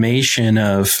transformation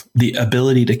of the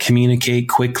ability to communicate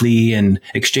quickly and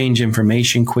exchange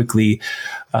information quickly,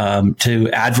 to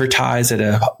advertise at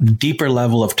a deeper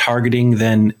level of targeting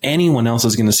than anyone else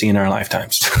is going to see in our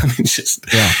lifetimes.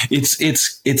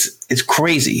 It's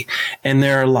crazy. And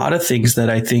there are a lot of things that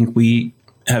I think we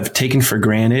have taken for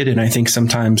granted. And I think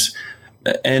sometimes,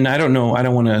 and I don't know, I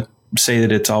don't want to say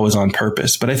that it's always on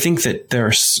purpose, but I think that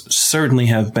there certainly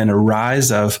have been a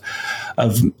rise of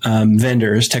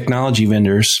vendors, technology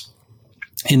vendors,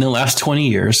 in the last 20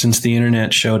 years since the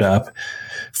internet showed up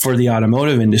for the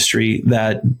automotive industry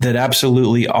that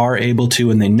absolutely are able to,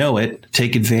 and they know it,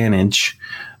 take advantage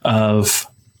of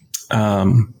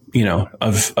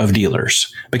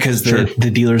dealers, because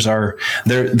the dealers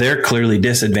they're clearly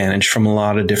disadvantaged from a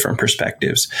lot of different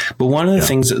perspectives. But one of the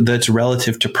things that's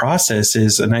relative to process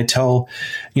is, and I tell,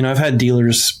 I've had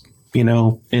dealers, in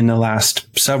the last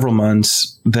several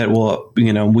months that will,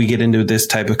 we get into this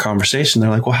type of conversation. They're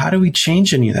like, well, how do we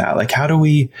change any of that? Like, how do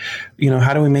we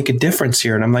make a difference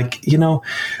here? And I'm like,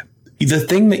 the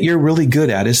thing that you're really good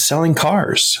at is selling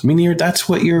cars. I mean, that's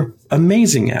what you're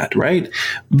amazing at, right?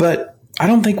 But I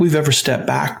don't think we've ever stepped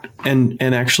back and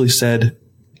actually said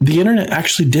the internet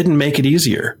actually didn't make it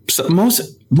easier. So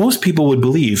most people would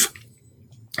believe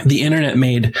the internet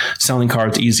made selling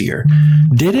cars easier.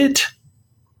 Did it?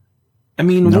 I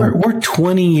mean, no. We're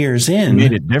 20 years in. It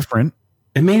made it different.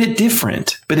 It made it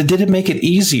different, but it didn't make it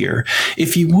easier.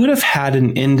 If you would have had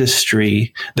an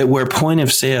industry where point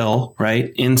of sale,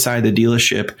 right, inside the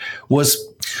dealership was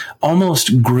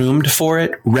almost groomed for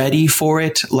it, ready for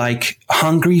it, like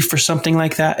hungry for something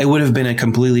like that, it would have been a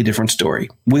completely different story.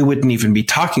 We wouldn't even be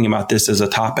talking about this as a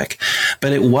topic,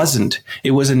 but it wasn't.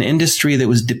 It was an industry that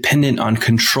was dependent on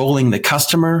controlling the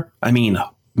customer. I mean,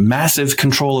 massive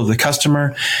control of the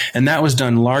customer. And that was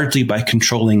done largely by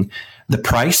controlling the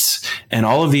price and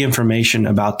all of the information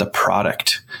about the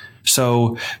product.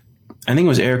 So I think it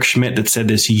was Eric Schmidt that said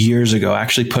this years ago. I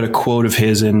actually put a quote of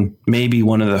his in maybe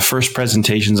one of the first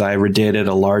presentations I ever did at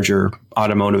a larger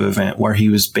automotive event, where he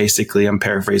was basically, I'm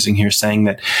paraphrasing here, saying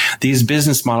that these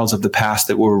business models of the past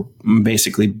that were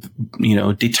basically,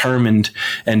 determined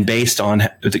and based on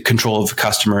the control of the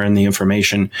customer and the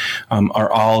information,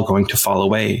 are all going to fall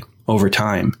away over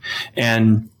time.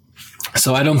 And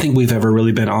so I don't think we've ever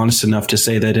really been honest enough to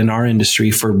say that in our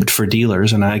industry for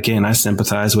dealers, and I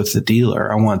sympathize with the dealer,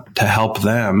 I want to help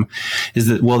them, is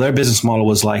that, well, their business model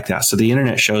was like that. So the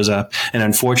internet shows up, and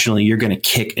unfortunately you're going to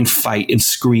kick and fight and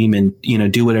scream and,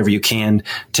 do whatever you can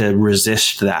to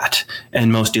resist that.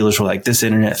 And most dealers were like, this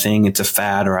internet thing, it's a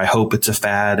fad, or I hope it's a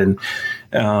fad. And,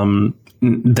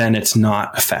 then it's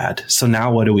not a fad. So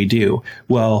now what do we do?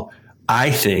 Well,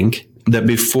 I think that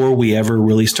before we ever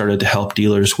really started to help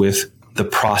dealers with the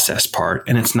process part,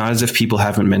 and it's not as if people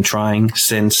haven't been trying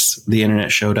since the internet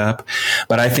showed up,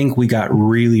 but I think we got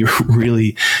really,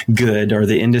 really good, or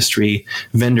the industry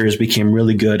vendors became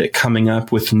really good at coming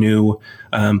up with new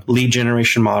lead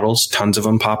generation models. Tons of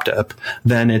them popped up.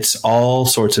 Then it's all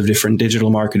sorts of different digital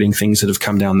marketing things that have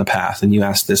come down the path. And you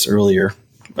asked this earlier,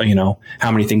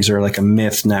 how many things are like a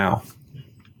myth now.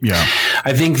 Yeah.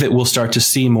 I think that we'll start to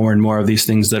see more and more of these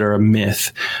things that are a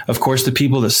myth. Of course, the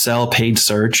people that sell paid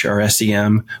search or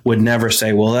SEM would never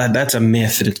say, well, that's a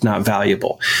myth, that it's not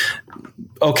valuable.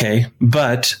 Okay,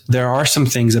 but there are some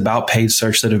things about paid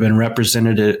search that have been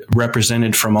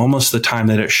represented from almost the time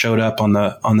that it showed up on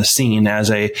the scene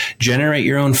as a generate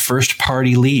your own first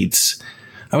party leads.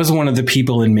 I was one of the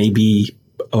people in maybe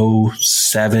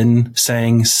 2007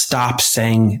 saying, stop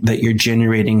saying that you're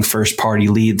generating first party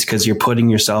leads, because you're putting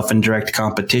yourself in direct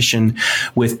competition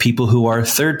with people who are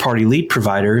third party lead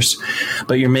providers,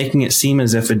 but you're making it seem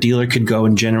as if a dealer could go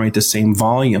and generate the same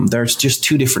volume. There's just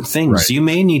two different things. Right. You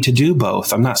may need to do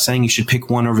both. I'm not saying you should pick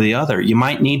one over the other. You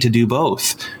might need to do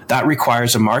both. That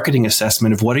requires a marketing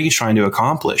assessment of what are you trying to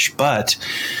accomplish. But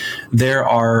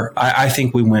I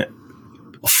think we went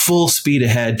full speed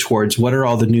ahead towards what are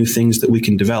all the new things that we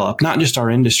can develop, not just our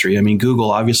industry. I mean, Google,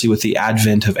 obviously, with the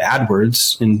advent of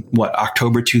AdWords in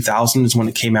October 2000 is when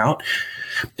it came out.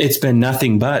 It's been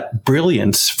nothing but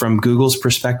brilliance from Google's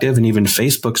perspective and even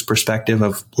Facebook's perspective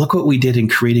of, look what we did in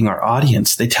creating our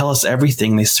audience. They tell us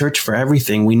everything. They search for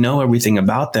everything. We know everything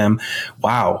about them.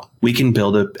 Wow. We can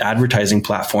build advertising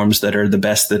platforms that are the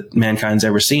best that mankind's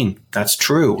ever seen. That's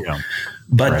true. Yeah.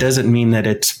 But does it mean that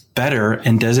it's better?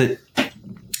 And does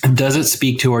it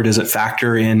speak to, or does it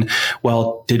factor in,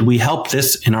 well, did we help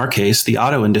this, in our case, the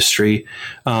auto industry,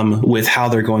 with how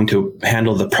they're going to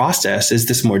handle the process? Is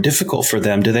this more difficult for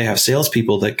them? Do they have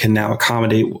salespeople that can now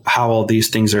accommodate how all these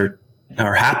things are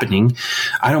happening?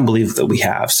 I don't believe that we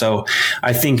have. So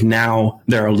I think now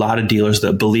there are a lot of dealers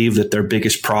that believe that their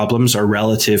biggest problems are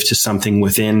relative to something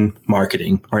within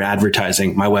marketing or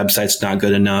advertising. My website's not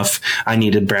good enough. I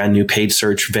need a brand new paid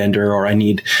search vendor, or I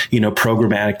need,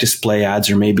 programmatic display ads,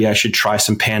 or maybe I should try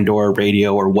some Pandora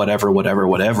radio or whatever.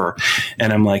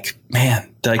 And I'm like,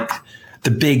 man,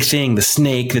 the big thing, the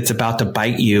snake that's about to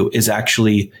bite you is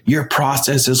actually your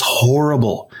process is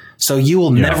horrible. So you will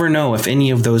never know if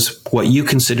any of those, what you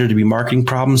consider to be marketing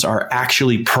problems, are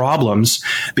actually problems,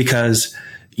 because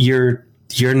you're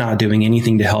not doing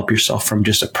anything to help yourself from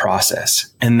just a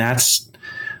process. And that's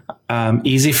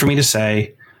easy for me to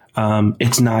say.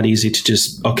 It's not easy to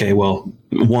just, okay, well,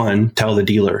 one, tell the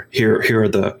dealer, here are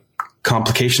the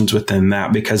complications within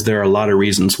that, because there are a lot of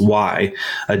reasons why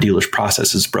a dealer's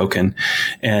process is broken,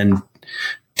 and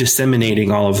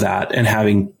disseminating all of that and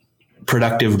having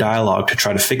productive dialogue to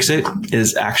try to fix it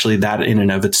is actually, that in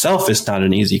and of itself is not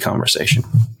an easy conversation.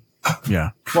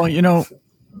 Yeah. Well,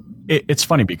 it's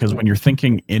funny, because when you're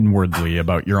thinking inwardly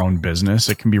about your own business,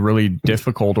 it can be really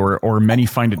difficult, or many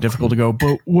find it difficult to go,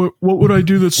 but what would I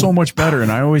do that's so much better?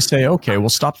 And I always say, okay, well,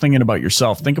 stop thinking about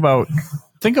yourself. Think about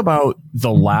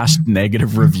the last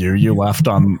negative review you left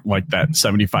on like that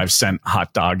 75-cent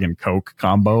hot dog and Coke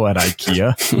combo at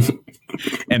IKEA.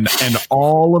 And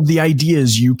all of the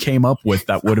ideas you came up with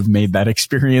that would have made that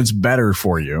experience better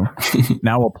for you.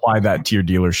 Now apply that to your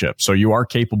dealership. So you are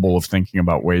capable of thinking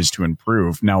about ways to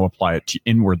improve. Now apply it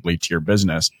inwardly to your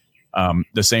business.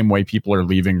 The same way people are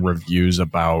leaving reviews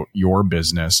about your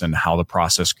business and how the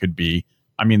process could be.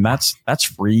 I mean, that's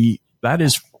free. That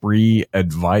is free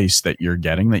advice that you're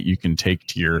getting, that you can take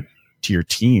to your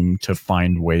team to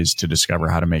find ways to discover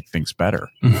how to make things better.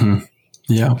 Mm-hmm.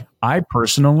 Yeah. I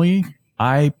personally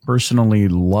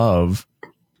love,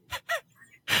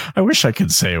 I wish I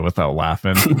could say it without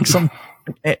laughing.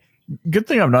 Good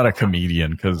thing I'm not a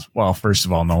comedian, because, well, first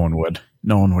of all, no one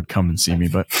would come and see me,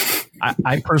 but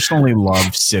I personally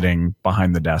love sitting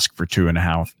behind the desk for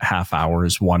 2.5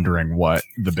 hours wondering what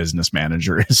the business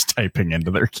manager is typing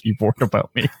into their keyboard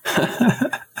about me.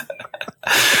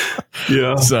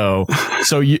 Yeah. So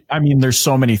there's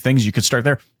so many things you could start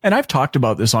there. And I've talked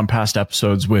about this on past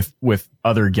episodes with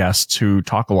other guests who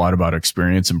talk a lot about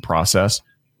experience and process.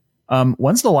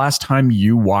 When's the last time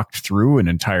you walked through an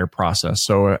entire process?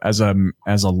 So as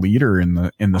a leader in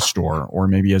the store, or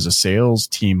maybe as a sales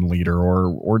team leader,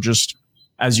 or just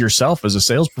as yourself as a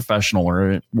sales professional,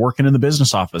 or working in the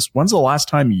business office, when's the last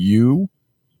time you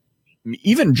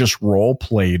even just role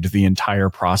played the entire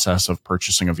process of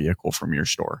purchasing a vehicle from your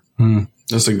store?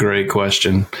 That's a great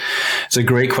question. It's a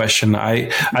great question.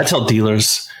 I tell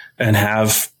dealers, and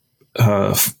have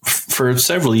for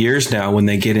several years now, when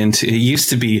they get into, it used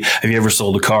to be, have you ever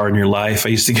sold a car in your life? I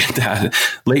used to get that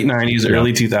late 90s,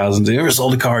 early 2000s. Have you ever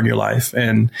sold a car in your life?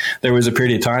 And there was a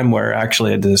period of time where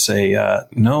actually I had to say,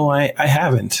 no, I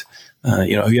haven't. Have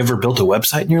you ever built a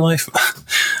website in your life?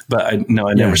 but I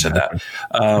never said that.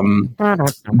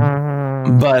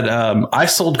 But I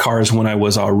sold cars when I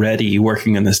was already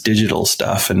working on this digital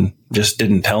stuff and just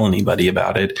didn't tell anybody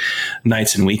about it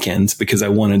nights and weekends because I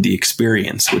wanted the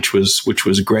experience, which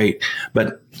was great.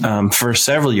 But for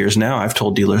several years now, I've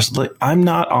told dealers, like, I'm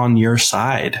not on your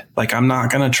side. Like, I'm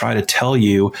not going to try to tell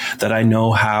you that I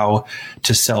know how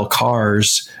to sell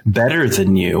cars better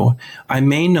than you. I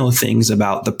may know things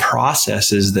about the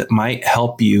processes that might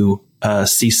help you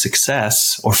see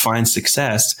success or find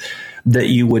success that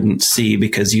you wouldn't see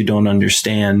because you don't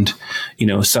understand,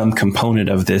 some component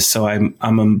of this. So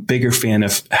I'm a bigger fan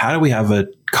of how do we have a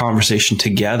conversation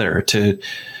together to,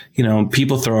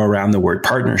 people throw around the word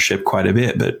partnership quite a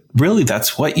bit, but really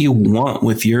that's what you want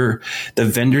with the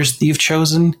vendors that you've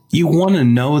chosen. You want to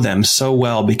know them so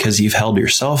well because you've held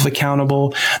yourself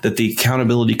accountable, that the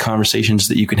accountability conversations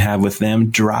that you can have with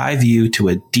them drive you to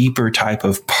a deeper type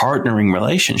of partnering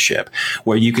relationship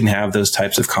where you can have those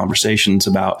types of conversations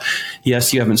about,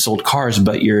 yes, you haven't sold cars,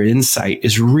 but your insight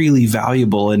is really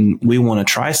valuable. And we want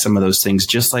to try some of those things,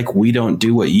 just like we don't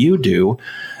do what you do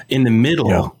in the middle.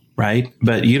 Yeah. Right.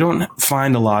 But you don't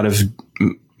find a lot of,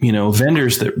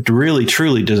 vendors that really,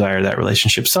 truly desire that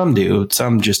relationship. Some do.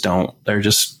 Some just don't. They're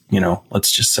just,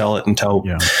 let's just sell it until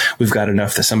we've got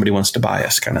enough that somebody wants to buy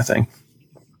us kind of thing.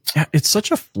 Yeah, it's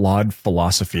such a flawed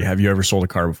philosophy. Have you ever sold a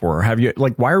car before? Or have you,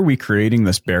 why are we creating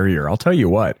this barrier? I'll tell you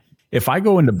what. If I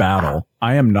go into battle,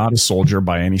 I am not a soldier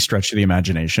by any stretch of the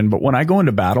imagination. But when I go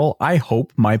into battle, I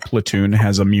hope my platoon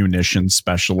has a munitions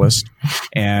specialist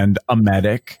and a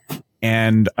medic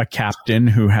and a captain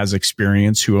who has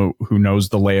experience, who knows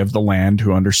the lay of the land,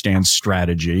 who understands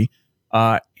strategy,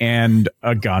 and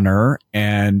a gunner.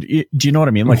 And do you know what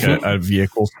I mean? Like a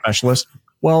vehicle specialist.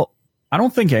 Well, I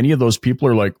don't think any of those people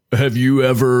are like, have you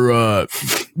ever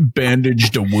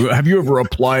bandaged a wound? Have you ever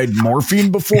applied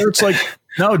morphine before? It's like,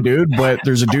 no, dude, but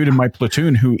there's a dude in my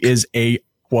platoon who is a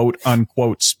quote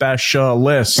unquote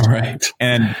specialist. Right.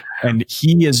 And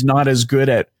he is not as good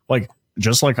at,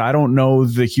 just like I don't know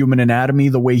the human anatomy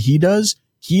the way he does,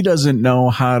 he doesn't know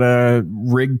how to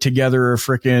rig together a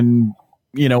freaking,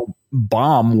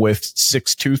 bomb with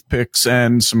 6 toothpicks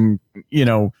and some,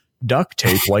 duct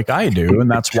tape like I do.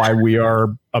 And that's why we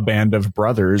are a band of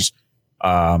brothers,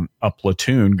 a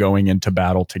platoon going into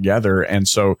battle together. And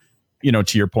so,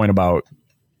 to your point about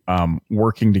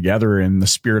working together in the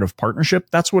spirit of partnership,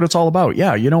 that's what it's all about.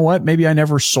 Yeah. You know what? Maybe I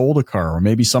never sold a car, or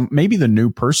maybe the new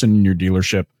person in your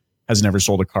dealership has never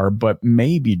sold a car, but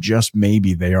maybe, just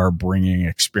maybe, they are bringing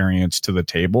experience to the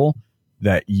table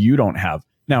that you don't have.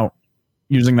 Now,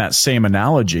 using that same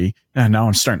analogy, and now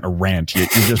I'm starting to rant. You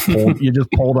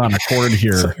just pulled on a cord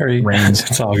here. Sorry, Rains.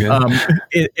 It's all good.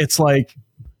 It's like,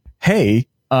 hey,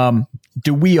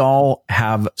 do we all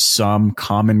have some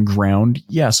common ground?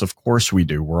 Yes, of course we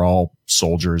do. We're all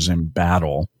soldiers in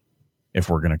battle. If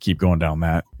we're going to keep going down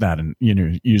that and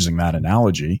using that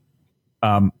analogy,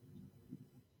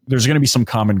 there's going to be some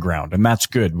common ground, and that's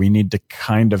good. We need to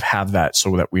kind of have that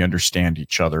so that we understand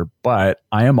each other. But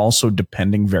I am also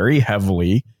depending very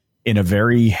heavily in a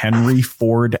very Henry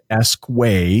Ford-esque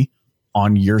way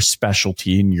on your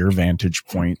specialty and your vantage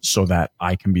point so that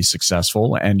I can be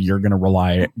successful. And you're going to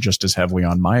rely just as heavily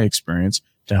on my experience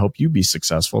to help you be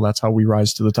successful. That's how we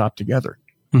rise to the top together.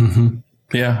 Mm-hmm.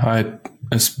 Yeah,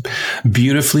 it's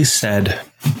beautifully said.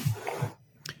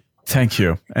 Thank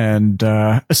you. And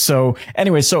so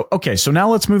now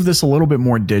let's move this a little bit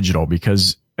more digital,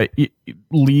 because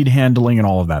lead handling and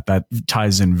all of that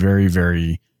ties in very,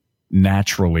 very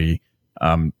naturally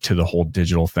to the whole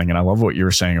digital thing. And I love what you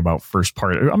were saying about first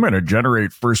party. I'm going to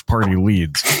generate first party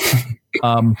leads.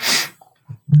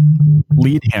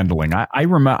 Lead handling. I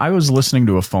remember I was listening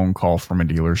to a phone call from a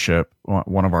dealership,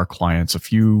 one of our clients, a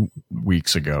few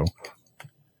weeks ago.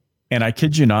 And I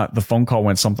kid you not, the phone call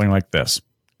went something like this.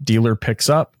 Dealer picks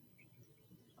up.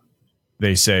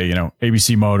 They say,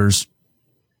 ABC Motors,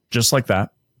 just like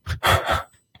that.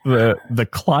 The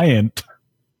client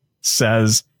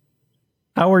says,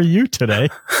 "How are you today?"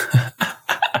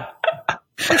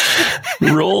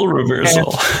 Role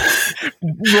reversal.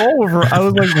 I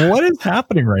was like, what is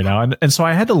happening right now? And so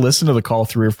I had to listen to the call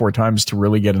 3 or 4 times to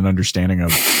really get an understanding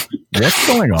of what's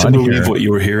going on. To believe what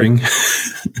you were hearing.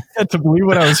 To believe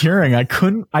what I was hearing.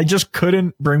 I just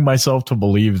couldn't bring myself to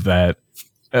believe that.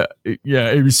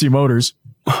 ABC Motors.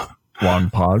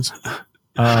 Long pause.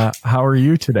 How are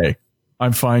you today?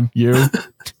 I'm fine. You?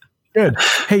 Good.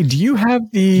 Hey, do you have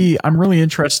I'm really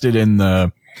interested in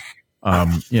the,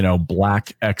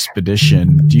 Black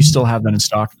Expedition. Do you still have that in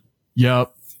stock?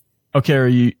 Yep.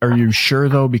 Okay. Are you sure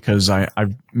though? Because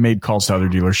I've made calls to other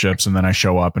dealerships and then I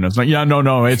show up and it's like, yeah,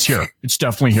 no, it's here. It's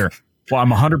definitely here. well,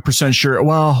 I'm 100% sure.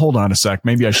 Well, hold on a sec.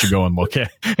 Maybe I should go and look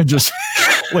at and just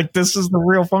like, this is the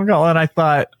real phone call. And I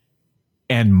thought,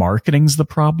 and marketing's the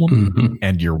problem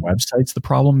and your website's the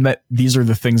problem. That these are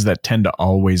the things that tend to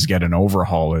always get an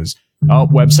overhaul is, oh,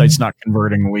 website's not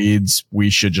converting leads. We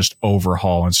should just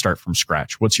overhaul and start from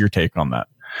scratch. What's your take on that?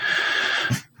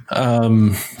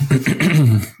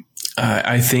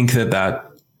 I think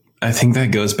that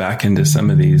goes back into some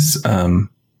of these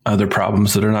other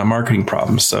problems that are not marketing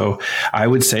problems. So I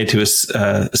would say to a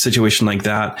situation like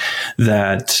that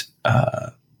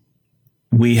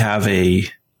we have a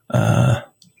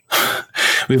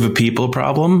people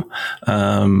problem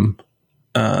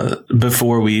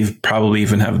before we probably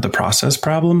even have the process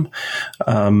problem,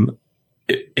 and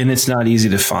it's not easy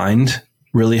to find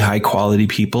really high quality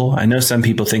people. I know some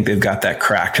people think they've got that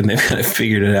cracked and they've kind of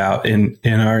figured it out in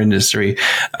our industry.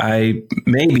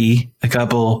 Maybe a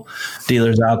couple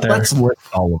dealers out there. Let's list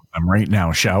all of them right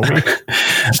now, shall we?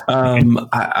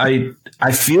 I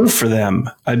feel for them.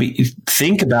 I mean,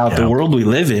 think about the world we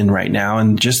live in right now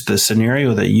and just the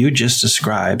scenario that you just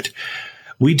described.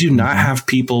 We do not have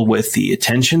people with the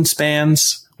attention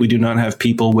spans. We do not have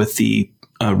people with the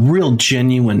real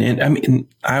genuine, I mean,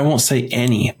 I won't say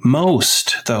any,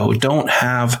 most though, don't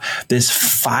have this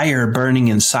fire burning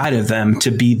inside of them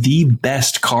to be the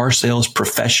best car sales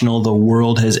professional the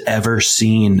world has ever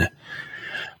seen.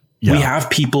 Yeah. We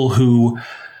have people who,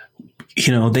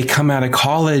 they come out of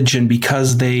college and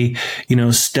because they,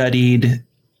 studied,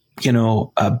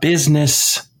 a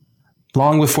business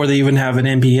long before they even have an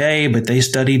MBA, but they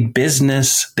studied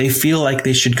business, they feel like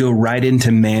they should go right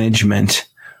into management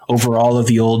over all of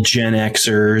the old Gen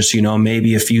Xers,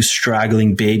 maybe a few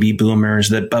straggling baby boomers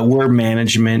but we're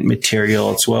management material.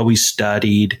 It's what we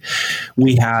studied.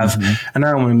 We have, and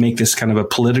I don't want to make this kind of a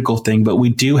political thing, but we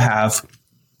do have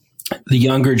the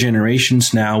younger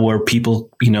generations now where people,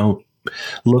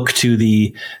 look to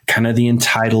the kind of the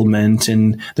entitlement,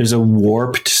 and there's a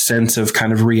warped sense of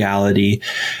kind of reality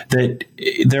that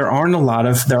there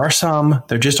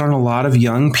just aren't a lot of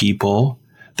young people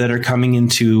that are coming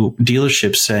into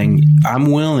dealerships saying,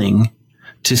 I'm willing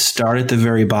to start at the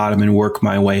very bottom and work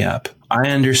my way up. I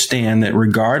understand that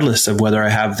regardless of whether I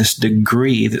have this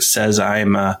degree that says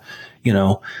I'm a,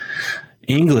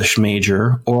 English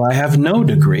major or I have no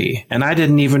degree and I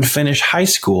didn't even finish high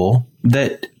school,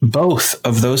 that both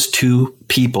of those two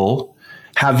people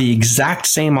have the exact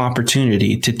same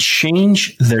opportunity to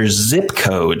change their zip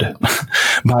code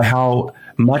by how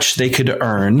much they could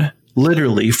earn,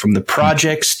 literally from the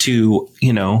projects to,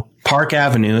 Park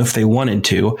Avenue if they wanted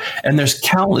to. And there's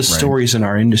countless stories in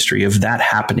our industry of that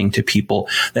happening to people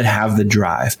that have the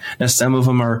drive. Now, some of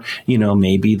them are,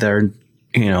 maybe they're,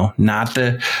 not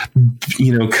the,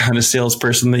 kind of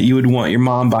salesperson that you would want your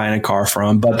mom buying a car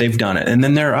from, but they've done it. And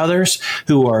then there are others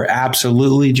who are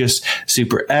absolutely just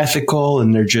super ethical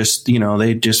and they're just,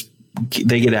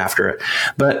 they get after it.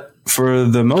 But for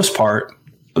the most part,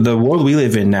 the world we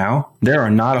live in now, there are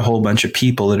not a whole bunch of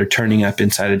people that are turning up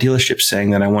inside a dealership saying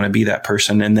that I want to be that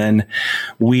person. And then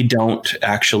we don't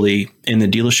actually, in the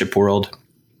dealership world,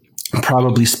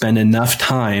 probably spend enough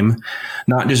time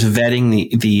not just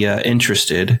vetting the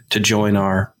interested to join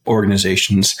our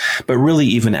organizations, but really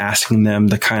even asking them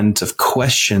the kinds of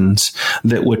questions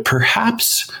that would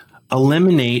perhaps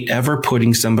eliminate ever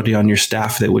putting somebody on your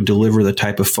staff that would deliver the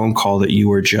type of phone call that you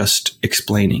were just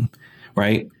explaining,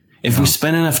 right? If we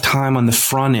spend enough time on the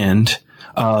front end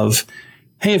of,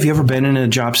 hey, have you ever been in a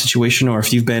job situation, or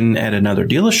if you've been at another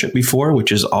dealership before,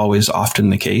 which is always often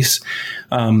the case,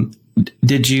 what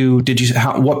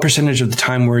percentage of the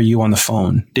time were you on the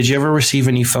phone? Did you ever receive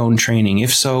any phone training?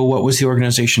 If so, what was the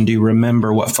organization? Do you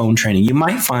remember what phone training? You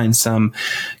might find some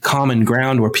common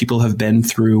ground where people have been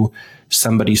through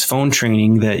somebody's phone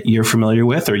training that you're familiar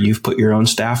with, or you've put your own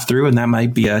staff through, and that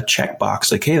might be a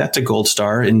checkbox. Like, hey, that's a gold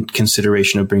star in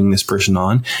consideration of bringing this person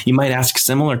on. You might ask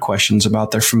similar questions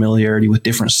about their familiarity with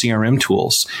different CRM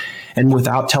tools. And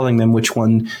without telling them which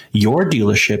one your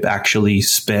dealership actually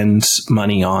spends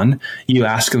money on, you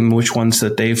ask them which ones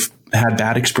that they've had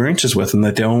bad experiences with and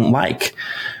that they don't like.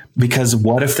 Because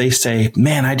what if they say,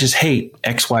 man, I just hate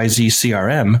XYZ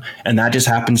CRM, and that just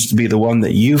happens to be the one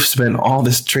that you've spent all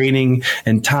this training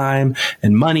and time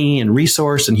and money and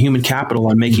resource and human capital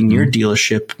on making your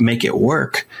dealership make it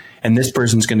work. And this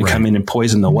person's going to come in and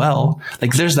poison the well.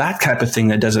 Like, there's that type of thing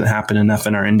that doesn't happen enough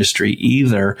in our industry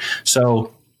either.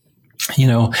 So,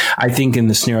 I think in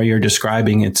the scenario you're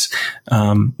describing, it's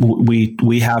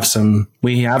we have some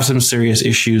serious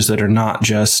issues that are not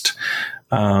just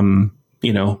the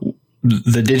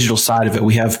digital side of it.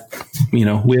 We have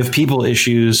people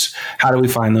issues. How do we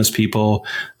find those people?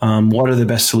 What are the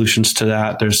best solutions to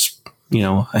that? There's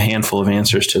a handful of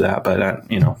answers to that, but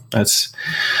that's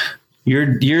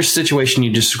your situation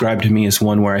you described to me is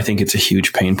one where I think it's a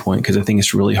huge pain point, because I think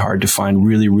it's really hard to find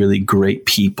really, really great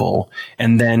people.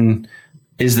 And then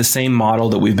is the same model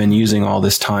that we've been using all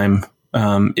this time,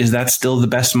 is that still the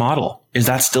best model? Is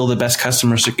that still the best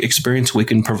customer experience we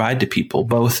can provide to people,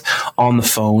 both on the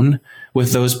phone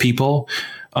with those people,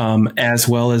 as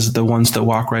well as the ones that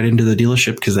walk right into the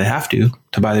dealership because they have to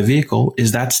buy the vehicle?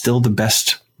 Is that still the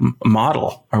best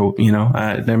model? Or,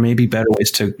 there may be better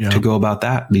ways to go about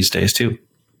that these days too.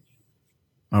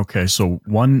 Okay. So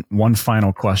one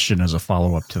final question as a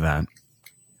follow-up to that.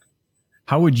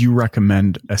 How would you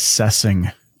recommend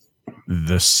assessing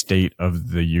the state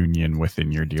of the union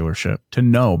within your dealership to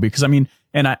know? Because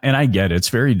and I get it. It's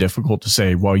very difficult to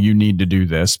say, well, you need to do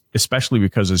this, especially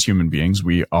because as human beings,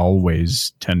 we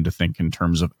always tend to think in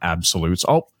terms of absolutes.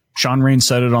 Oh, Sean Rain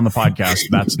said it on the podcast.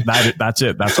 That's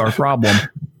it. That's our problem,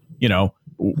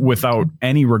 without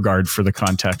any regard for the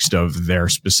context of their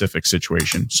specific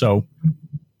situation. So,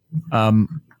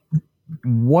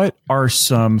 what are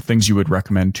some things you would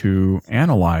recommend to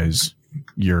analyze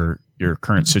your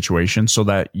current situation so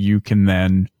that you can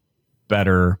then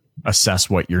better assess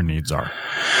what your needs are?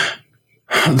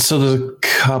 So there's a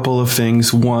couple of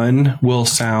things. One will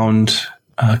sound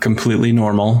completely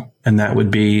normal, and that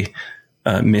would be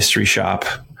mystery shop,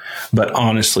 but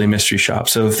honestly, mystery shop.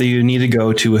 So if you need to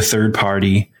go to a third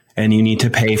party and you need to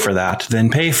pay for that, then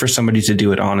pay for somebody to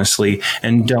do it honestly.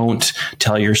 And don't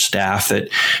tell your staff that,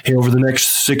 hey, over the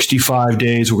next 65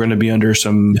 days, we're going to be under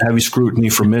some heavy scrutiny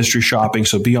for mystery shopping.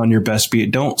 So be on your best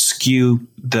beat. Don't skew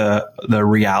the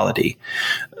reality.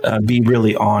 Be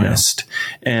really honest.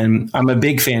 Yeah. And I'm a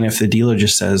big fan if the dealer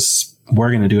just says,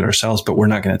 we're going to do it ourselves, but we're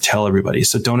not going to tell everybody.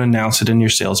 So don't announce it in your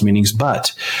sales meetings.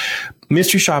 But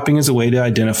mystery shopping is a way to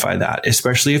identify that,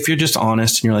 especially if you're just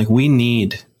honest and you're like, we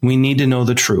need to know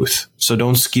the truth. So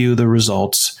don't skew the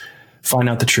results. Find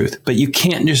out the truth. But you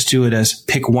can't just do it as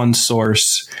pick one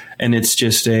source and it's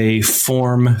just a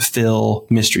form fill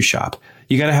mystery shop.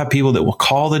 You got to have people that will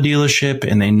call the dealership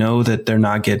and they know that they're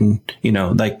not getting,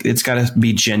 it's got to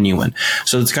be genuine.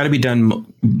 So it's got to be done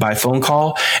by phone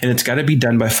call, and it's got to be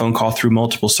done by phone call through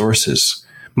multiple sources.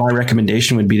 My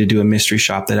recommendation would be to do a mystery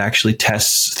shop that actually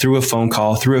tests through a phone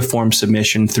call, through a form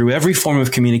submission, through every form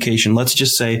of communication. Let's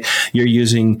just say you're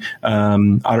using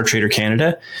Auto Trader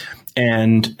Canada.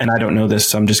 And I don't know this,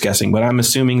 so I'm just guessing, but I'm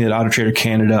assuming that Auto Trader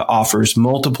Canada offers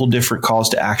multiple different calls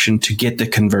to action to get the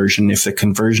conversion. If the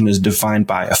conversion is defined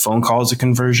by a phone call as a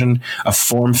conversion, a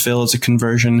form fill as a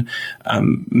conversion,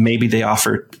 maybe they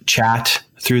offer chat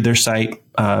through their site,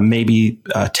 maybe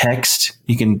text.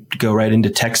 You can go right into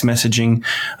text messaging.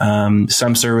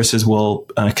 Some services will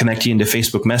connect you into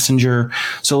Facebook Messenger.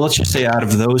 So let's just say out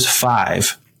of those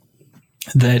 5,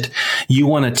 that you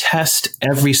want to test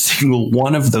every single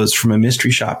one of those from a mystery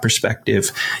shop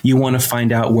perspective. You want to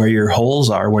find out where your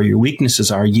holes are, where your weaknesses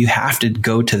are. You have to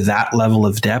go to that level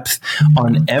of depth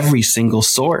on every single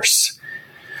source.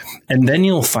 And then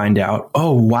you'll find out,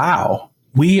 oh, wow,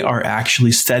 we are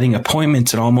actually setting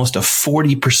appointments at almost a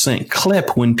 40%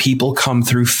 clip when people come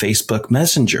through Facebook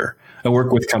Messenger. I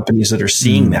work with companies that are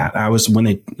seeing that.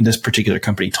 This particular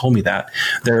company told me that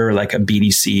they're like a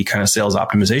BDC kind of sales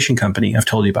optimization company. I've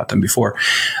told you about them before.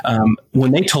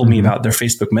 When they told me about their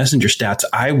Facebook Messenger stats,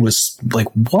 I was like,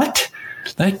 what?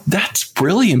 That's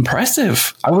really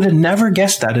impressive. I would have never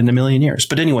guessed that in a million years.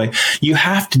 But anyway, you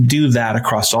have to do that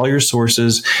across all your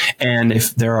sources. And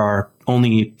if there are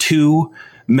only 2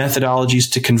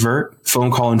 methodologies to convert, phone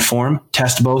call and form,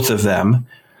 test both of them.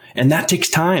 And that takes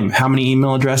time. How many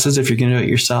email addresses if you're going to do it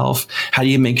yourself? How do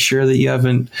you make sure that you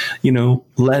haven't,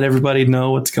 let everybody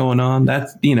know what's going on?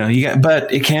 That's,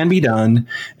 but it can be done.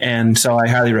 And so I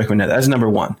highly recommend that. That's number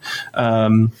 1.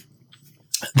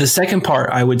 The second part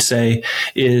I would say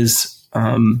is,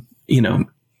 and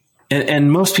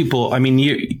most people, do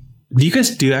you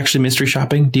guys do actually mystery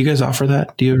shopping? Do you guys offer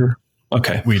that?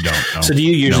 Okay. We don't. No. So do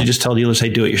you usually just tell dealers, hey,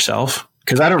 do it yourself?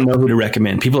 Because I don't know who to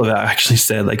recommend. People have actually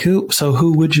said, like, who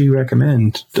would you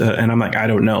recommend? And I'm like, I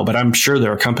don't know, but I'm sure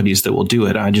there are companies that will do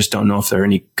it. I just don't know if there are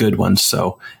any good ones.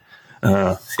 So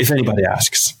if anybody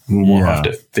asks, we'll have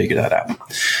to figure that out.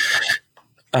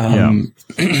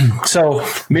 So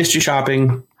mystery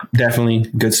shopping,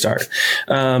 definitely good start.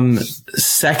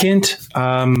 Second,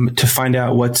 to find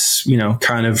out what's,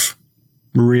 kind of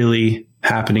really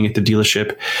happening at the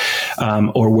dealership,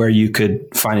 or where you could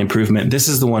find improvement. This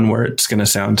is the one where it's going to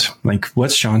sound like,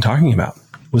 what's Sean talking about?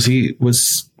 Was he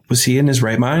in his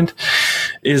right mind?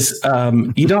 is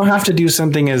you don't have to do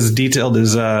something as detailed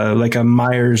as like a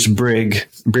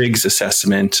Myers-Briggs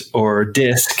assessment or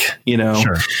DISC,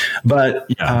 Sure. But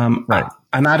right.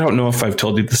 And I don't know if I've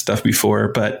told you this stuff before,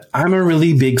 but I'm a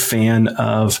really big fan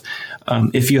of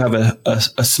if you have a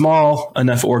small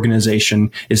enough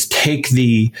organization, is take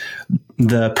the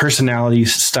personality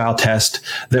style test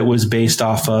that was based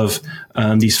off of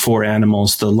these 4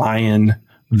 animals: the lion,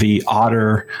 the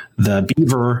otter, the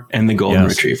beaver, and the golden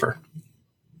retriever.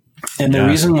 And the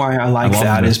reason why I like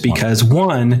that is because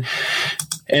one,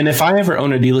 and if I ever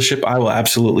own a dealership, I will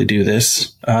absolutely do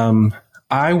this.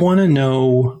 I want to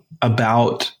know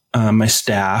about my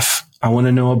staff. I want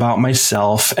to know about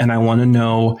myself, and I want to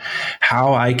know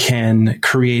how I can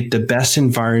create the best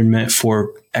environment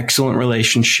for excellent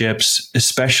relationships,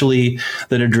 especially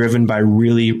that are driven by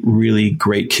really, really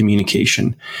great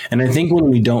communication. And I think when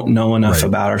we don't know enough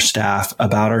about our staff,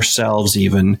 about ourselves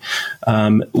even,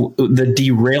 the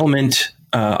derailment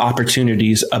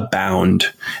opportunities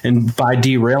abound. And by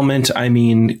derailment, I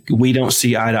mean, we don't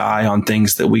see eye to eye on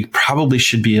things that we probably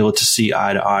should be able to see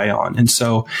eye to eye on. And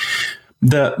so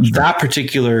that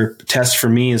particular test for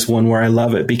me is one where I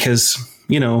love it because,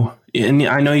 and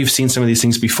I know you've seen some of these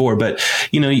things before, but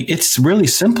it's really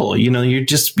simple.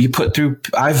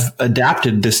 I've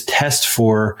adapted this test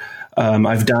for,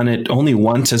 I've done it only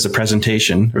once as a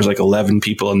presentation. There was like 11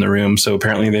 people in the room, so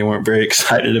apparently they weren't very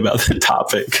excited about the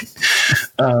topic.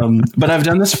 But I've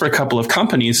done this for a couple of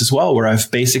companies as well, where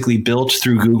I've basically built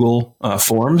through Google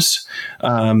Forms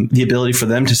the ability for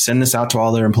them to send this out to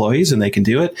all their employees, and they can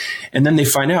do it. And then they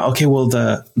find out, okay, well,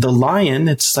 the lion,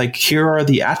 it's like, here are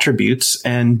the attributes,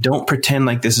 and don't pretend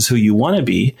like this is who you want to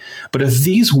be. But if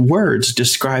these words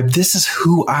describe, this is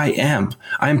who I am,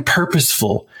 I'm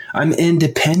purposeful, I'm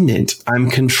independent,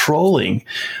 I'm controlling,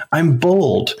 I'm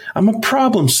bold, I'm a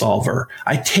problem solver,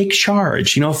 I take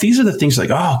charge. If these are the things like,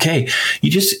 oh, okay, you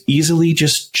just easily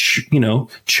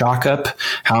chalk up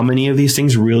how many of these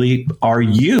things really are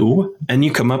you, and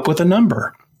you come up with a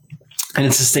number. And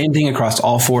it's the same thing across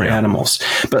all 4 animals.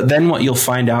 But then what you'll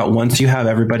find out once you have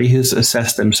everybody who's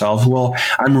assessed themselves, well,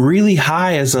 I'm really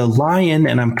high as a lion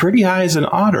and I'm pretty high as an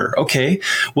otter. Okay.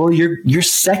 Well, you're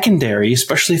secondary,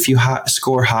 especially if you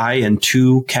score high in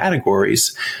 2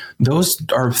 categories. Those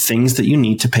are things that you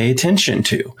need to pay attention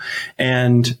to.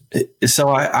 And so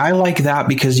I like that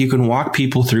because you can walk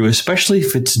people through, especially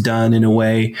if it's done in a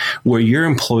way where your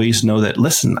employees know that,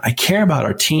 listen, I care about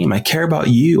our team. I care about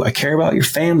you. I care about your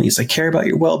families. I care about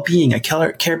your well-being. I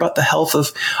care about the health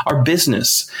of our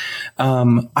business.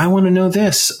 I want to know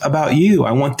this about you.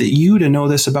 I want you to know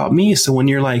this about me. So when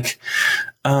you're like,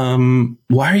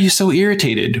 why are you so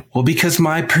irritated? Well, because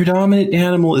my predominant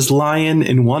animal is lion.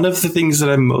 And one of the things that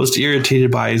I'm most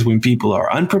irritated by is when people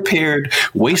are unprepared,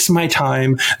 waste my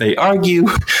time, they argue,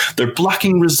 they're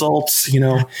blocking results,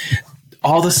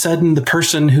 all of a sudden the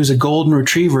person who's a golden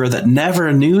retriever that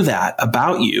never knew that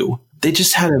about you, they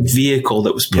just had a vehicle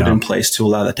that was put in place to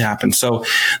allow that to happen. So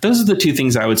those are the 2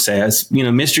 things I would say. As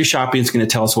mystery shopping is going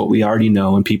to tell us what we already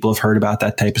know, and people have heard about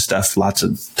that type of stuff lots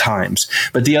of times.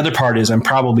 But the other part is I'm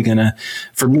probably going to,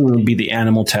 for me, would be the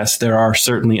animal test. There are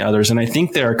certainly others, and I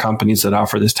think there are companies that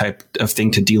offer this type of thing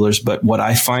to dealers. But what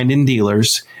I find in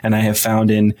dealers, and I have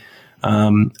found in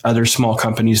other small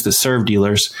companies that serve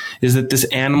dealers, is that this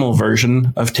animal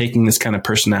version of taking this kind of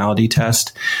personality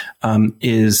test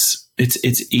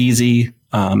it's easy,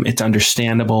 it's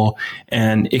understandable,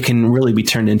 and it can really be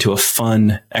turned into a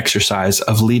fun exercise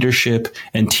of leadership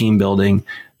and team building.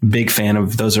 Big fan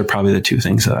of those. Are probably the 2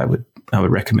 things that I would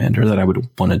recommend, or that I would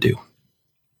want to do.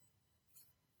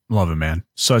 Love it, man.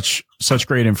 Such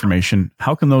great information.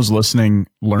 How can those listening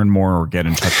learn more or get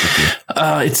in touch with you?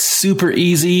 It's super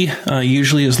easy.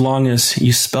 Usually as long as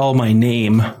you spell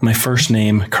my first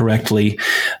name correctly.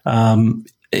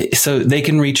 So they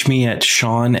can reach me at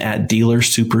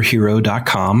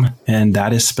Sean@dealersuperhero.com, and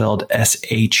that is spelled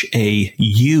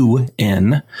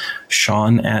SHAUN,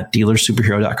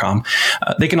 Sean@dealersuperhero.com.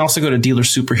 They can also go to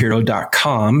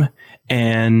dealersuperhero.com,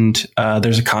 and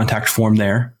there's a contact form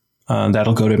there.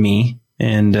 That'll go to me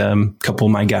and a couple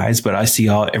of my guys, but I see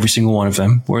every single one of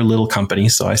them. We're a little company,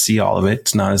 so I see all of it.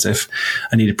 It's not as if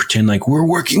I need to pretend like we're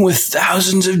working with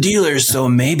thousands of dealers, so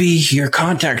maybe your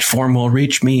contact form will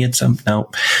reach me at some. No,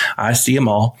 I see them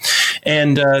all.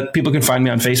 And people can find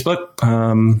me on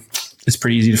Facebook. It's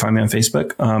pretty easy to find me on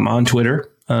Facebook, on Twitter.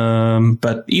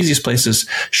 But easiest place is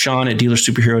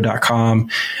Sean@dealersuperhero.com,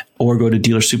 or go to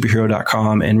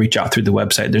dealersuperhero.com and reach out through the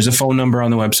website. There's a phone number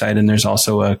on the website, and there's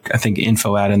also I think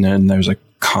info ad, and then there's a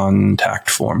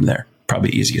contact form there. Probably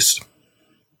easiest.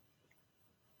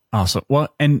 Awesome. Well,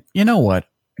 and you know what?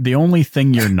 The only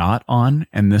thing you're not on,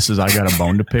 and this is I got a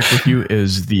bone to pick with you,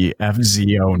 is the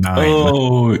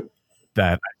FZ09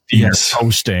 that you're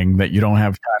posting that you don't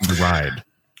have time to ride.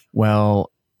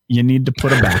 Well, you need to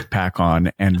put a backpack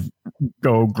on and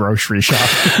go grocery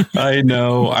shopping. I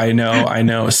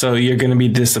know. So you're going to be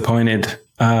disappointed.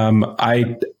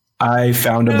 I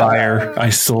found a buyer.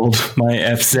 I sold my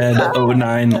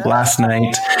FZ09 last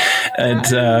night.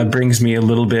 It brings me a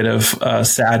little bit of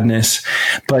sadness,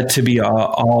 but to be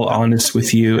all honest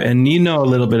with you, and you know a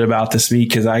little bit about this,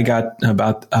 because I got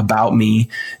about me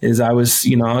is I was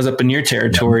up in your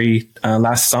territory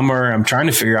last summer. I'm trying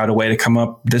to figure out a way to come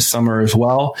up this summer as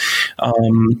well.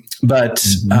 But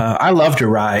I love to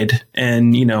ride,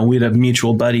 and we had a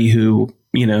mutual buddy who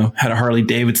had a Harley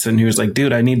Davidson who was like,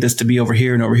 dude, I need this to be over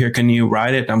here and over here. Can you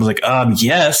ride it? And I was like,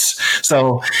 yes.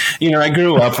 So, I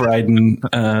grew up riding,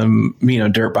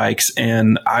 dirt bikes,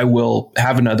 and I will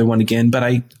have another one again. But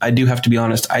I do have to be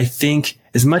honest. I think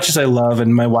as much as I love,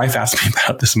 and my wife asked me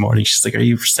about it this morning, she's like, are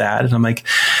you sad? And I'm like,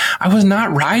 I was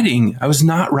not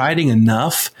riding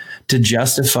enough to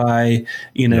justify,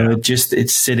 just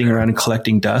it's sitting around and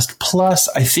collecting dust. Plus,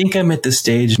 I think I'm at the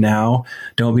stage now,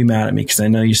 don't be mad at me because I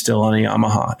know you're still on a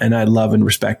Yamaha and I love and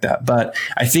respect that. But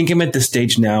I think I'm at the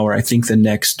stage now where I think the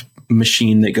next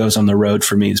machine that goes on the road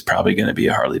for me is probably going to be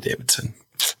a Harley Davidson.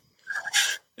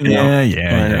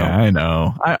 I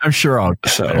know. I'm sure I'll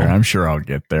get there. I'm sure I'll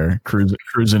get there.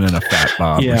 Cruising in a fat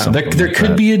bob. Yeah, there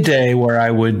could be a day where I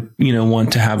would,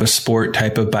 want to have a sport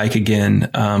type of bike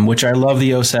again, which I love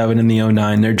the 07 and the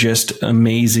 09. They're just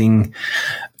amazing,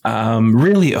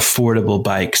 really affordable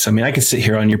bikes. I mean, I could sit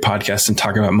here on your podcast and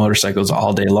talk about motorcycles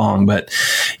all day long, but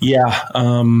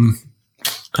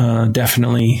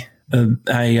definitely.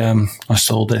 I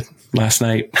sold it last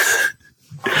night.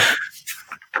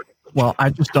 Well, I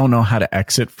just don't know how to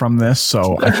exit from this,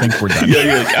 so I think we're done.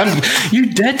 You're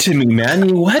dead to me,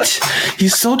 man. What? You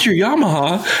sold your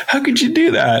Yamaha? How could you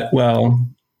do that? Well,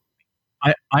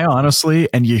 I honestly,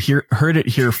 and you heard it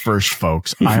here first,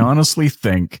 folks. I honestly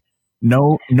think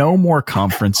no more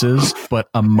conferences, but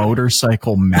a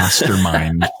motorcycle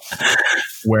mastermind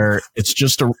where it's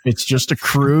just a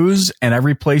cruise, and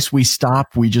every place we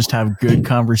stop, we just have good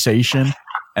conversation.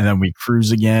 And then we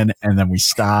cruise again, and then we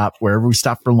stop wherever we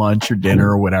stop for lunch or dinner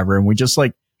or whatever. And we just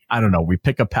we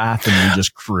pick a path and we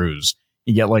just cruise.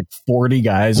 You get like 40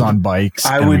 guys on bikes.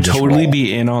 I would totally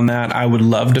be in on that. I would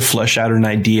love to flesh out an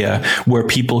idea where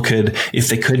people could, if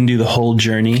they couldn't do the whole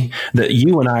journey, that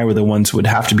you and I were the ones who would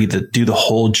have to do the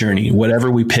whole journey. Whatever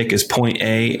we pick is point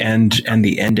A and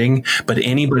the ending. But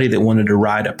anybody that wanted to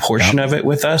ride a portion of it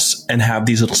with us and have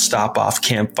these little stop off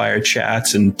campfire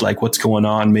chats and like what's going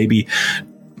on, maybe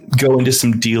go into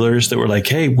some dealers that were like,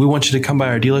 hey, we want you to come by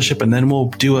our dealership and then we'll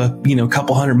do a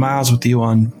couple 100 miles with you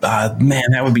on, man,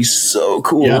 that would be so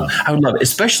cool. Yeah. I would love it.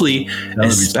 Especially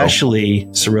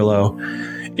Cirillo,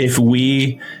 if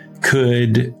we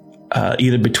could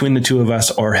either between the two of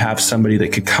us or have somebody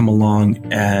that could come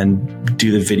along and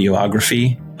do the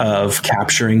videography of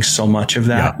capturing so much of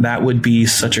that. Yeah. That would be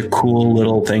such a cool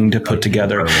little thing to put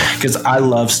together, because I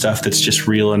love stuff that's just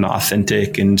real and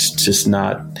authentic and just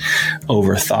not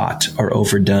overthought or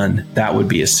overdone. That would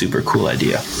be a super cool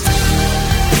idea.